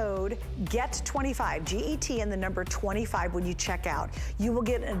the code GET25, G-E-T, and the number 25 when you check out. You will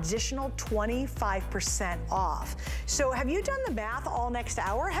get an additional 25% off. So have you done the math all next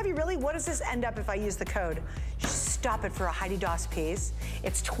hour? Have you really? What does this end up if I use the code? Stop it for a Heidi Daus piece.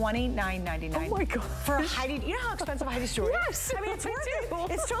 It's $29.99. Oh my God. For a Heidi, you know how expensive a Heidi jewelry is? Yes. I mean, it's worth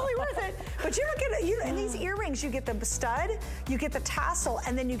it. It's totally worth it. But you don't get it. In these earrings, you get the stud, you get the tassel,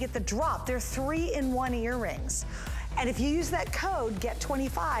 and then you get the drop. They're 3-in-1 earrings. And if you use that code,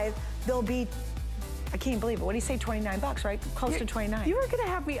 GET25, they'll be, I can't believe it. What do you say, 29 bucks, right? Close to 29. You were gonna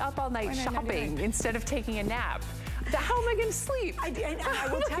have me up all night shopping instead of taking a nap. How am I gonna sleep? I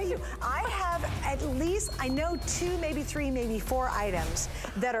will tell you, I have at least, I know 2, maybe 3, maybe 4 items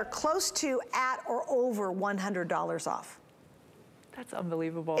that are close to, at, or over $100 off. That's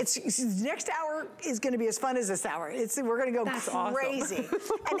unbelievable. Next hour is going to be as fun as this hour. We're going to go crazy.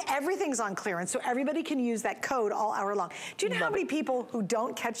 Awesome. And everything's on clearance, so everybody can use that code all hour long. Do you know how many people who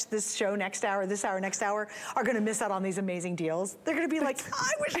don't catch this show next hour, this hour, next hour, are going to miss out on these amazing deals? They're going to be like,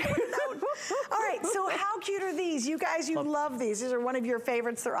 I wish I would have known. All right, so how cute are these? You guys, you love these. These are one of your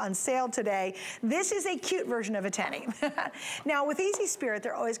favorites. They're on sale today. This is a cute version of a tenny. Now, with Easy Spirit,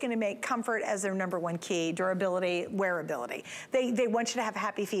 they're always going to make comfort as their #1 key, durability, wearability. They want you to have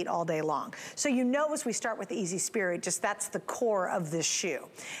happy feet all day long. So you know, as we start with Easy Spirit, just that's the core of this shoe.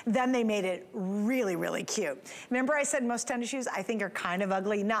 Then they made it really, really cute. Remember I said most tennis shoes I think are kind of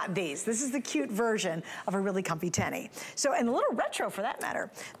ugly? Not these. This is the cute version of a really comfy tenny. So, and a little retro for that matter.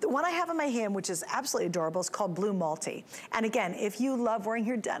 The one I have in my hand, which is absolutely adorable, is called Blue Multi. And again, if you love wearing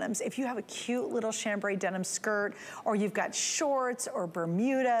your denims, if you have a cute little chambray denim skirt, or you've got shorts or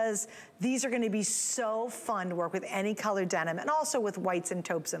Bermudas, these are gonna be so fun to work with any color denim, and also with whites and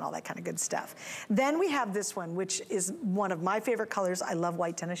taupes and all that kind of good stuff. Then we have this one, which is one of my favorite colors. I love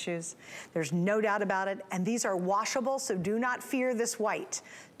white tennis shoes. There's no doubt about it. And these are washable, so do not fear this white.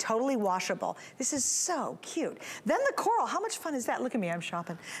 Totally washable. This is so cute. Then the coral, how much fun is that? Look at me, I'm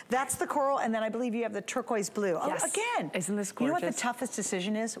shopping. That's the coral, and then I believe you have the turquoise blue. Yes. Oh, again. Isn't this gorgeous? You know what the toughest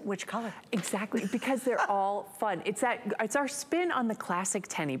decision is? Which color? Exactly, because they're all fun. It's our spin on the classic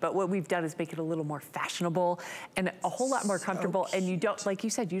tenny, but what we've done is make it a little more fashionable and a whole lot more comfortable. And you don't, like you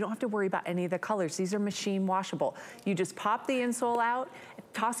said, you don't have to worry about any of the colors. These are machine washable. You just pop the insole out,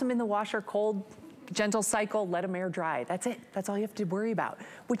 toss them in the washer cold, gentle cycle, let them air dry. That's it. That's all you have to worry about,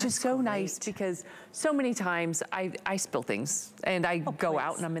 which is so nice because so many times I spill things and I go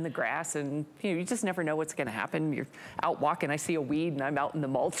out and I'm in the grass and you just never know what's gonna happen. You're out walking, I see a weed and I'm out in the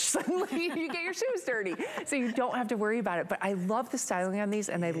mulch. Suddenly you get your shoes dirty. So you don't have to worry about it. But I love the styling on these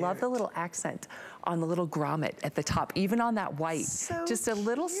and I love the little accent on the little grommet at the top, even on that white. So just a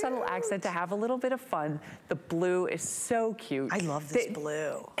little subtle accent to have a little bit of fun. The blue is so cute. I love this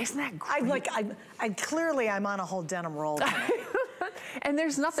blue. Isn't that great? Clearly I'm on a whole denim roll tonight. And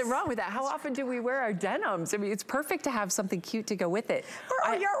there's nothing wrong with that. How often do we wear our denims? I mean, it's perfect to have something cute to go with it.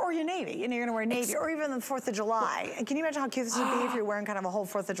 Or your navy. You know, you're gonna wear navy, or even the 4th of July. And can you imagine how cute this would be if you're wearing kind of a whole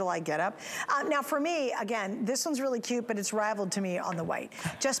 4th of July getup? Now for me, again, this one's really cute, but it's rivaled to me on the white.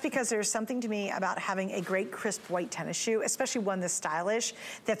 Just because there's something to me about having a great crisp white tennis shoe, especially one this stylish,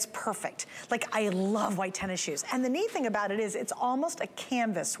 that's perfect. Like, I love white tennis shoes. And the neat thing about it is it's almost a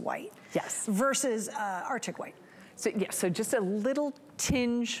canvas white. Yes. Versus Arctic white. So yeah, so just a little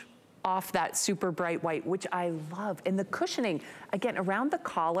tinge off that super bright white, which I love. And the cushioning, again, around the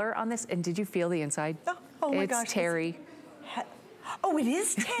collar on this, and did you feel the inside? Oh my gosh. It's terry. Oh, it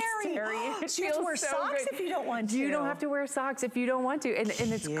is terry. It's terry. So you have to wear socks if you don't want to. You don't have to wear socks if you don't want to. And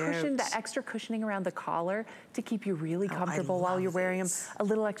it's cushioned, that extra cushioning around the collar to keep you really comfortable while you're wearing them. A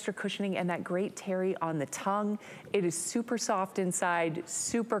little extra cushioning and that great terry on the tongue. It is super soft inside,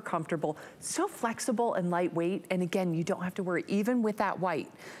 super comfortable, so flexible and lightweight. And again, you don't have to worry, even with that white.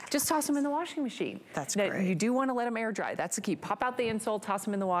 Just toss them in the washing machine. That's now, great. You do want to let them air dry. That's the key. Pop out the insole, toss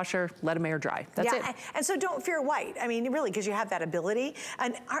them in the washer, let them air dry. That's it. And so don't fear white. I mean, really, because you have that ability.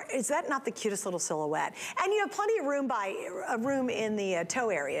 And is that not the cutest little silhouette? And you have plenty of room in the toe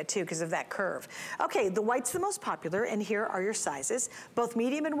area too, because of that curve. Okay, the white's the most popular, and here are your sizes, both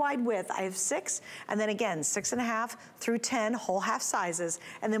medium and wide width. I have 6, and then again 6.5 through 10 whole half sizes,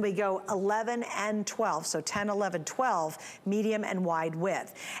 and then we go 11 and 12. So 10, 11, 12, medium and wide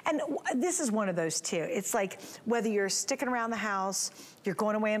width. And this is one of those too. It's like whether you're sticking around the house, you're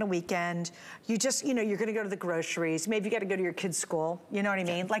going away on a weekend, you just, you know, you're gonna go to the groceries, maybe you gotta go to your kid's school, you know what I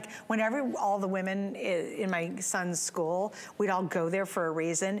mean? Like whenever all the women in my son's school, we'd all go there for a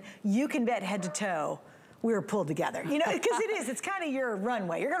reason, you can bet head to toe, we were pulled together. You know, because it's kind of your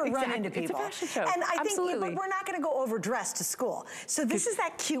runway. You're gonna run into people. It's a fashion show. And I Absolutely. think, but we're not gonna go overdressed to school. So this is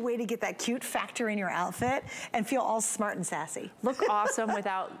that cute way to get that cute factor in your outfit and feel all smart and sassy. Look awesome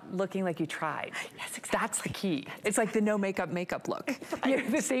without looking like you tried. Yes, exactly. That's the key. It's like the no makeup look. You know,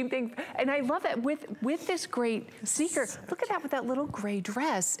 the same thing. And I love that with this great sneaker. Look at that with that little gray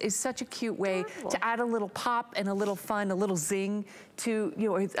dress is such a cute way to add a little pop and a little fun, a little zing to, you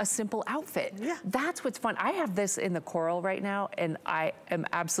know, a simple outfit. Yeah. That's what's fun. I have this in the coral right now and I am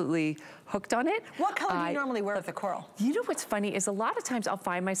absolutely hooked on it. What color do you normally wear with the coral? You know what's funny is a lot of times I'll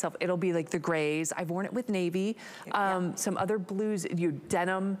find myself, it'll be like the grays. I've worn it with navy, some other blues,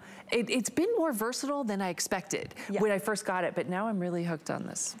 denim. It's been more versatile than I expected when I first got it, but now I'm really hooked on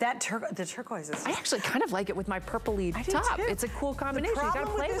this. The turquoises. I actually kind of like it with my purpley top. It's a cool combination. The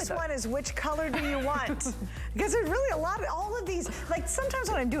problem with this one is which color do you want? Because there's really a lot of, all of these, like sometimes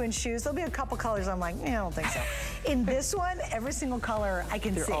when I'm doing shoes, there'll be a couple colors I'm like, I don't think so. In this one, every single color I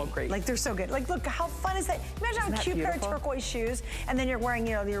can see. They're all great. Like they're so good. Like look, how fun is that? Imagine how cute pair of turquoise shoes and then you're wearing,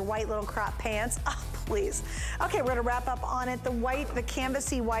 you know, your white little crop pants. Oh, please. Okay, we're gonna wrap up on it. The white, the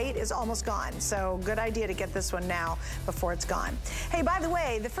canvassy white is almost gone. So good idea to get this one now before it's gone. Hey, by the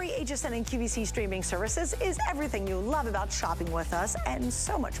way, the free HSN and QVC streaming services is everything you love about shopping with us and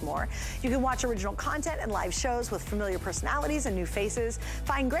so much more. You can watch original content and live shows with familiar personalities and new faces,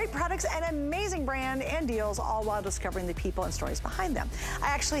 find great products and amazing brand and deals, all while discovering the people and stories behind them. I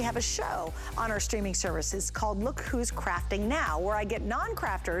actually have a show on our streaming services called Look Who's Crafting Now, where I get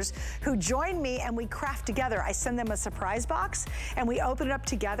non-crafters who join me and we craft together. I send them a surprise box and we open it up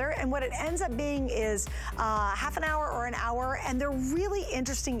together, and what it ends up being is half an hour or an hour, and they're really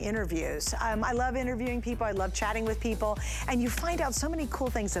interesting interviews. I love interviewing people, I love chatting with people, and you find out so many cool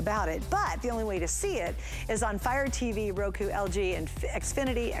things about it, but the only way to see it is on Fire TV, Roku, LG, and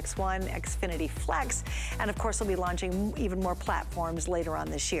Xfinity, X1, Xfinity Flex, and of course we'll be launching even more platforms later on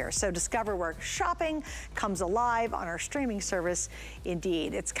this year. So discover where shopping comes alive on our streaming service.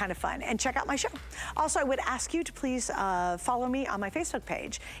 Indeed, it's kind of fun. And check out my show. Also, I would ask you to please follow me on my Facebook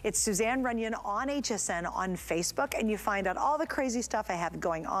page. It's Suzanne Runyon on HSN on Facebook, and you find out all the crazy stuff I have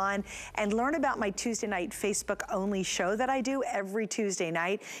going on and learn about my Tuesday night Facebook only show that I do every Tuesday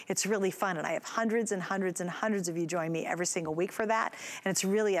night. It's really fun, and I have hundreds and hundreds and hundreds of you join me every single week for that, and it's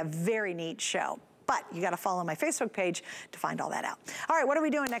really a very neat show. But you got to follow my Facebook page to find all that out. All right, what are we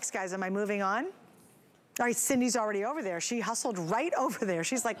doing next, guys? Am I moving on? All right, Cindy's already over there. She hustled right over there.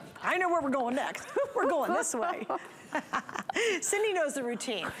 She's like, I know where we're going next. We're going this way. Cindy knows the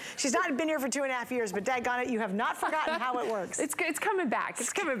routine. She's not been here for 2.5 years, but daggone it, you have not forgotten how it works. It's coming back.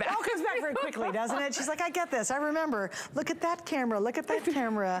 It's coming back. It all comes back very quickly, doesn't it? She's like, I get this. I remember. Look at that camera. Look at that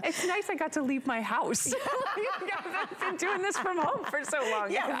camera. It's nice I got to leave my house. I've been doing this from home for so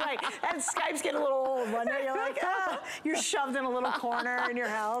long. Yeah, right. And Skype's getting a little old one day. You're like, ah, you're shoved in a little corner in your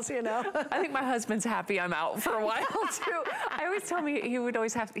house, you know? I think my husband's happy I'm out for a while too. I always tell me he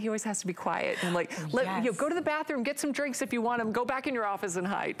always has to be quiet and like, go to the bathroom, get some drinks if you want them, go back in your office and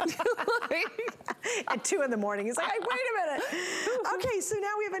hide. At 2 in the morning, he's like, hey, wait a minute. Okay, so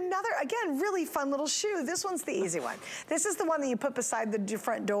now we have another, again, really fun little shoe. This one's the easy one. This is the one that you put beside the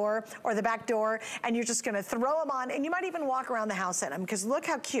front door or the back door, and you're just gonna throw them on, and you might even walk around the house in them, because look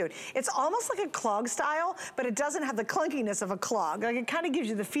how cute. It's almost like a clog style, but it doesn't have the clunkiness of a clog. Like, it kind of gives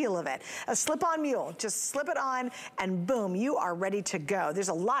you the feel of it. A slip-on mule, just slip it on, and boom, you are ready to go. There's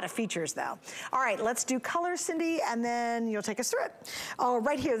a lot of features, though. All right, let's do color, Cindy, and then you'll take us through it. Oh,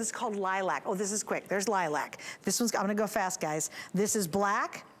 right here, this is called lilac. Oh, this is quick. There's lilac. This one's, I'm gonna go fast, guys. This is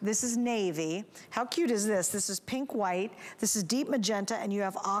black. This is navy. How cute is this? This is pink white. This is deep magenta, and you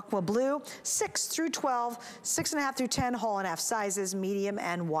have aqua blue. 6 through 12, 6.5 through 10, whole and half sizes, medium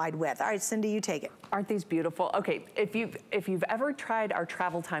and wide width. All right, Cindy, you take it. Aren't these beautiful? Okay, if you've ever tried our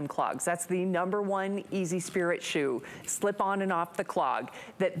travel time clogs, that's the #1 Easy Spirit shoe, slip on and off the clog.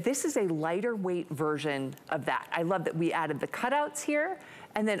 That this is a lighter weight version of that. I love that we added the cutouts here,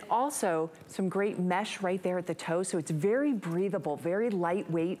 and then also some great mesh right there at the toe, so it's very breathable, very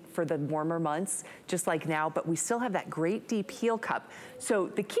lightweight for the warmer months, just like now, but we still have that great deep heel cup. So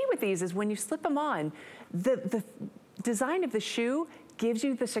the key with these is when you slip them on, the design of the shoe gives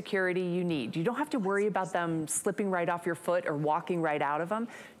you the security you need. You don't have to worry about them slipping right off your foot or walking right out of them.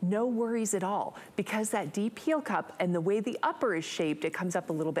 No worries at all, because that deep heel cup and the way the upper is shaped, it comes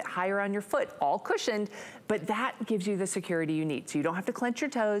up a little bit higher on your foot, all cushioned, but that gives you the security you need. So you don't have to clench your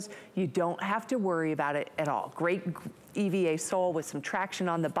toes. You don't have to worry about it at all. Great EVA sole with some traction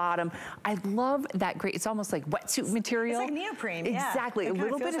on the bottom. I love that great, it's almost like wetsuit material. It's like neoprene, exactly. Yeah. A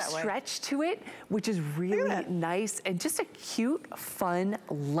little bit of stretch to it, which is really nice, and just a cute, fun,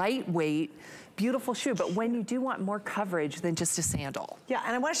 lightweight, beautiful shoe, but when you do want more coverage than just a sandal. Yeah,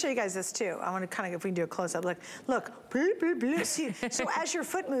 and I want to show you guys this too. I want to kind of, if we can do a close-up, look. See, so as your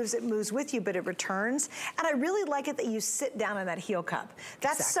foot moves, it moves with you, but it returns. And I really like it that you sit down in that heel cup.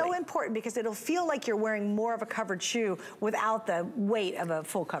 That's so important, because it'll feel like you're wearing more of a covered shoe without the weight of a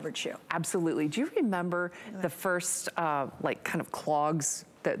full covered shoe. Absolutely. Do you remember the first like kind of clogs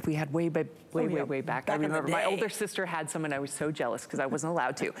that we had way back? I remember my older sister had some, and I was so jealous because I wasn't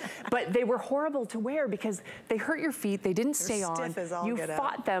allowed to. But they were horrible to wear because they hurt your feet. They didn't stay on. You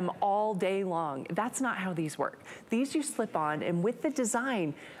fought them all day long. That's not how these work. These you slip on, and with the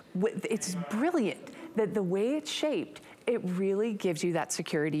design, it's brilliant that the way it's shaped, it really gives you that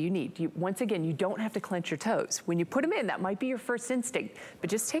security you need. Once again, you don't have to clench your toes. When you put them in, that might be your first instinct, but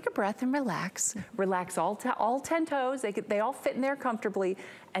just take a breath and relax. Relax all 10 toes. They all fit in there comfortably,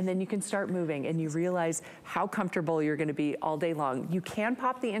 and then you can start moving, and you realize how comfortable you're gonna be all day long. You can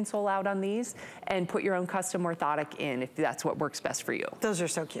pop the insole out on these and put your own custom orthotic in if that's what works best for you. Those are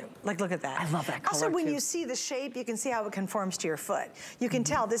so cute. Like, look at that. I love that color Also, when too. you see the shape, you can see how it conforms to your foot. You can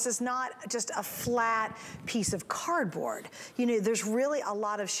tell this is not just a flat piece of cardboard. You know, there's really a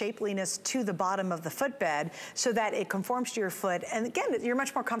lot of shapeliness to the bottom of the footbed so that it conforms to your foot. And again, you're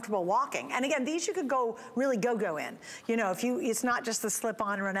much more comfortable walking. And again, these you could really go in. You know, it's not just the slip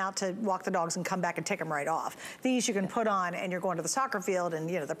on and run out to walk the dogs and come back and take them right off. These you can put on, and you're going to the soccer field and,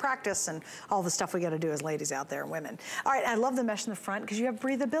 you know, the practice and all the stuff we got to do as ladies out there and women. All right, I love the mesh in the front because you have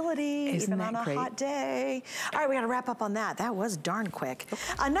breathability even on a hot day. All right, we got to wrap up on that. That was darn quick. Okay.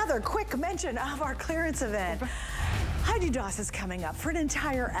 Another quick mention of our clearance event. Heidi Doss is coming up for an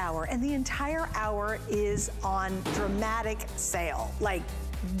entire hour, and the entire hour is on dramatic sale. Like,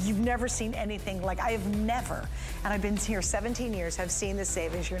 you've never seen anything like, I have never, and I've been here 17 years, have seen the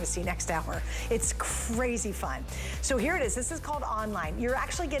savings you're gonna see next hour. It's crazy fun. So here it is, this is called Online. You're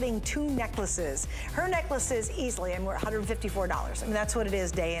actually getting 2 necklaces. Her necklaces easily, and we're $154. I mean, that's what it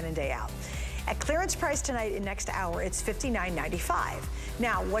is day in and day out. At clearance price tonight in next hour, it's $59.95.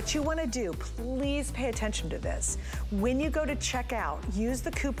 Now, what you want to do, please pay attention to this. When you go to checkout, use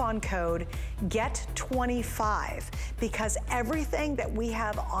the coupon code GET25, because everything that we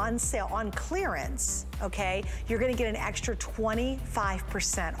have on sale, on clearance, okay, you're going to get an extra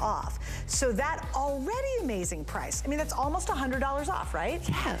 25% off. So that already amazing price. I mean, that's almost $100 off, right?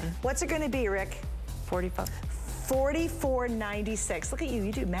 Yeah. What's it going to be, Rick? 45. $44.96. Look at you,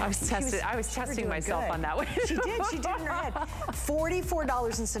 you do math. I was testing myself on that one. She did in her head.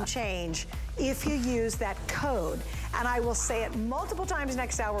 $44 and some change if you use that code. And I will say it multiple times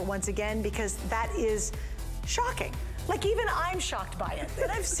next hour once again, because that is shocking. Like, even I'm shocked by it.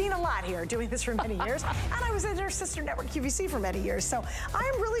 And I've seen a lot here doing this for many years. And I was in our sister network, QVC, for many years. So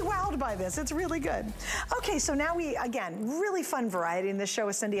I'm really wowed by this. It's really good. Okay, so now we, again, really fun variety in this show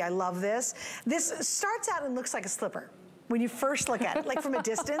with Cindy. I love this. This starts out and looks like a slipper when you first look at it, like from a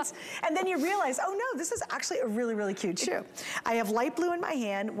distance, and then you realize, oh no, this is actually a really, really cute shoe. I have light blue in my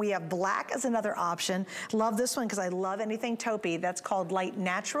hand. We have black as another option. Love this one because I love anything taupey. That's called light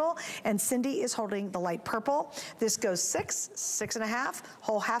natural, and Cindy is holding the light purple. This goes 6, 6.5,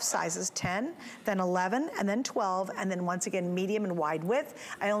 whole half sizes, 10, then 11, and then 12, and then once again, medium and wide width.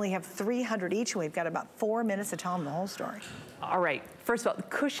 I only have 300 each, and we've got about 4 minutes to tell them the whole story. All right, first of all, the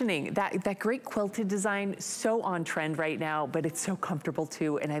cushioning, that great quilted design, so on trend right now, but it's so comfortable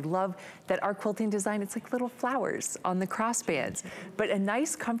too. And I love that our quilting design, it's like little flowers on the crossbands. But a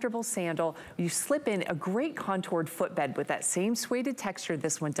nice, comfortable sandal. You slip in a great contoured footbed with that same suede texture.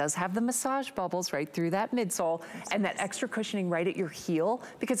 This one does have the massage bubbles right through that midsole, and that extra cushioning right at your heel,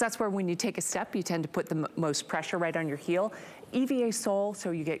 because that's where when you take a step, you tend to put the most pressure right on your heel. EVA sole,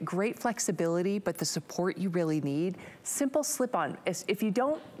 so you get great flexibility, but the support you really need. Simple slip-on. If you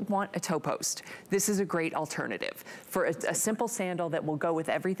don't want a toe post, this is a great alternative for a simple sandal that will go with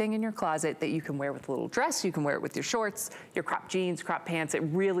everything in your closet, that you can wear with a little dress, you can wear it with your shorts, your crop jeans, crop pants. It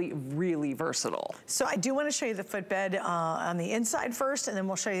really, really versatile. So I do want to show you the footbed on the inside first, and then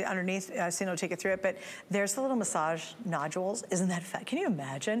we'll show you underneath. Cindy will take you through it, but there's the little massage nodules. Isn't that fun? Can you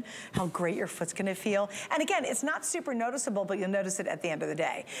imagine how great your foot's going to feel? And again, it's not super noticeable, but you'll notice it at the end of the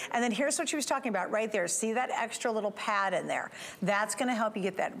day. And then here's what she was talking about right there. See that extra little pad in there? That's going to help you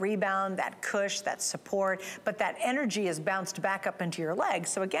get that rebound, that cush, that support, but that energy is bounced back up into your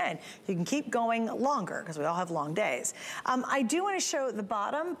legs. So again, you can keep going longer because we all have long days. I do want to show the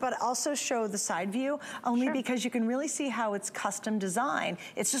bottom, but also show the side view, only because you can really see how it's custom designed.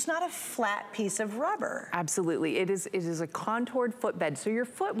 It's just not a flat piece of rubber. Absolutely. It is a contoured footbed. So your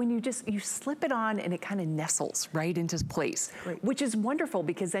foot, when you slip it on, and it kind of nestles right into place. Great. Which is wonderful,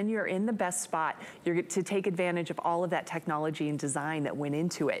 because then you're in the best spot. You're to take advantage of all of that technology and design that went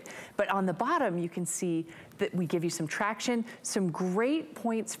into it. But on the bottom, you can see that we give you some traction, some great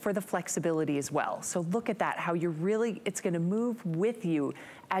points for the flexibility as well. So look at that, how you're really, it's gonna move with you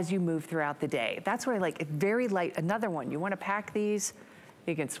as you move throughout the day. That's what I like, very light. Another one, you wanna pack these,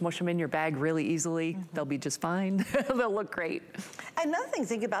 you can smush them in your bag really easily. They'll be just fine. They'll look great. Another thing to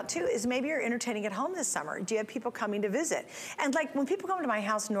think about too is maybe you're entertaining at home this summer. Do you have people coming to visit? And like when people come to my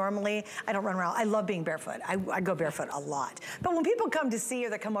house normally, I don't run around. I love being barefoot. I go barefoot a lot. But when people come to see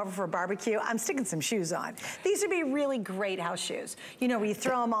or they come over for a barbecue, I'm sticking some shoes on. These would be really great house shoes. You know, where you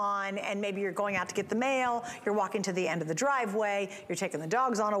throw them on and maybe you're going out to get the mail, you're walking to the end of the driveway, you're taking the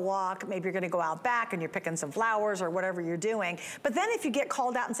dogs on a walk, maybe you're gonna go out back and you're picking some flowers or whatever you're doing. But then if you get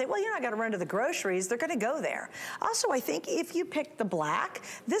called out and say, well, you're not gonna run to the groceries, they're gonna go there. Also, I think if you pick the black,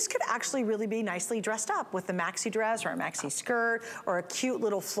 this could actually really be nicely dressed up with the maxi dress or a maxi skirt or a cute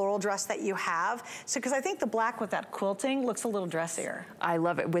little floral dress that you have. So, because I think the black with that quilting looks a little dressier. I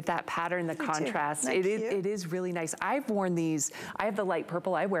love it with that pattern, the contrast. It is really nice. I've worn these, I have the light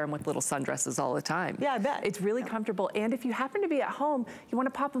purple, I wear them with little sundresses all the time. Yeah, I bet. It's really comfortable. And if you happen to be at home, you wanna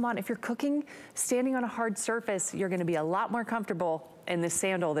pop them on. If you're cooking, standing on a hard surface, you're gonna be a lot more comfortable in this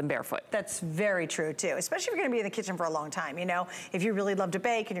sandal than barefoot. That's very true too, especially if you're gonna be in the kitchen for a long time, you know? If you really love to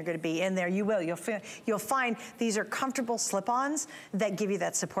bake and you're gonna be in there, you will. You'll find these are comfortable slip-ons that give you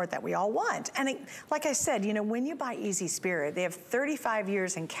that support that we all want. And like I said, you know, when you buy Easy Spirit, they have 35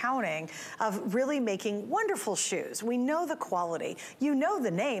 years and counting of really making wonderful shoes. We know the quality. You know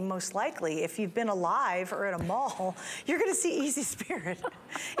the name, most likely. If you've been alive or at a mall, you're gonna see Easy Spirit.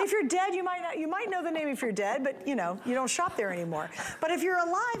 If you're dead, you might know the name if you're dead, but you know, you don't shop there anymore. But if you're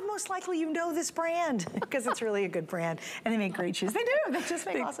alive, most likely you know this brand because it's really a good brand and they make great shoes. They do, they just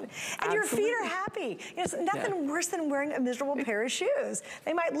make awesome. And your feet are happy. It's nothing worse than wearing a miserable pair of shoes.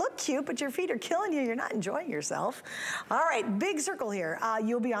 They might look cute, but your feet are killing you. You're not enjoying yourself. All right, big circle here.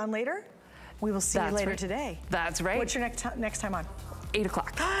 You'll be on later. We will see you later today. That's right. What's your next time on? 8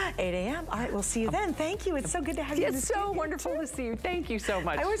 o'clock. 8 a.m. All right, we'll see you then. Thank you. It's so good to have you in the studio. It's so wonderful to see you. Thank you so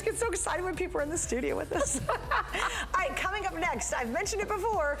much. I always get so excited when people are in the studio with us. All right, coming up next, I've mentioned it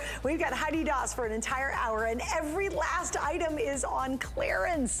before, we've got Heidi Daus for an entire hour, and every last item is on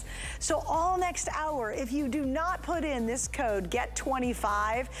clearance. So all next hour, if you do not put in this code,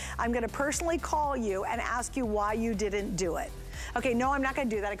 GET25, I'm going to personally call you and ask you why you didn't do it. Okay, no, I'm not gonna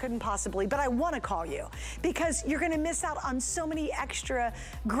do that. I couldn't possibly, but I wanna call you because you're gonna miss out on so many extra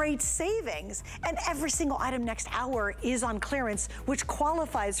great savings. And every single item next hour is on clearance, which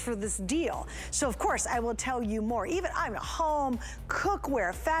qualifies for this deal. So of course, I will tell you more. Even I'm at home,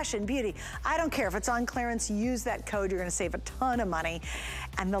 cookware, fashion, beauty. I don't care if it's on clearance, use that code. You're gonna save a ton of money.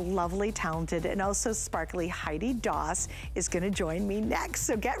 And the lovely, talented, and also sparkly Heidi Doss is gonna join me next.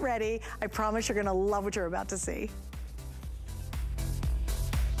 So get ready. I promise you're gonna love what you're about to see.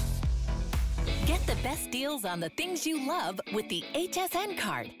 Get the best deals on the things you love with the HSN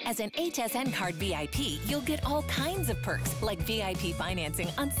card. As an HSN card VIP, you'll get all kinds of perks like VIP financing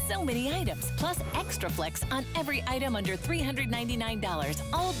on so many items, plus extra flex on every item under $399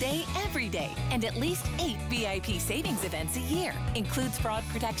 all day, every day, and at least 8 VIP savings events a year. Includes fraud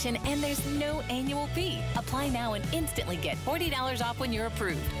protection and there's no annual fee. Apply now and instantly get $40 off when you're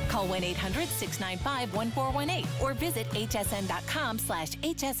approved. Call 1-800-695-1418 or visit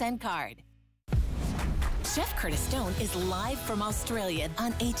hsn.com/HSN card. Chef Curtis Stone is live from Australia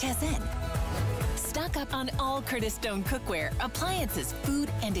on HSN. Stock up on all Curtis Stone cookware, appliances,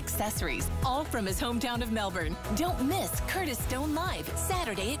 food, and accessories, all from his hometown of Melbourne. Don't miss Curtis Stone Live,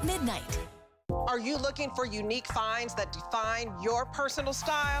 Saturday at midnight. Are you looking for unique finds that define your personal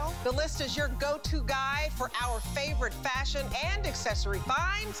style? The list is your go-to guide for our favorite fashion and accessory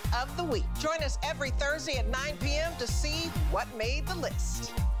finds of the week. Join us every Thursday at 9 p.m. to see what made the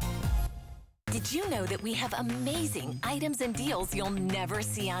list. Did you know that we have amazing items and deals you'll never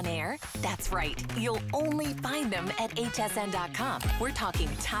see on air? That's right, you'll only find them at hsn.com. We're talking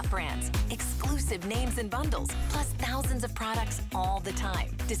top brands, exclusive names and bundles, plus thousands of products all the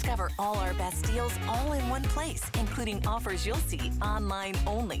time. Discover all our best deals all in one place, including offers you'll see online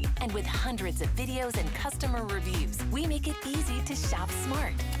only. And with hundreds of videos and customer reviews, we make it easy to shop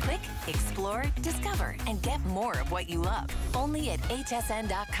smart. Click, explore, discover, and get more of what you love. Only at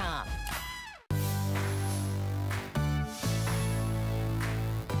hsn.com.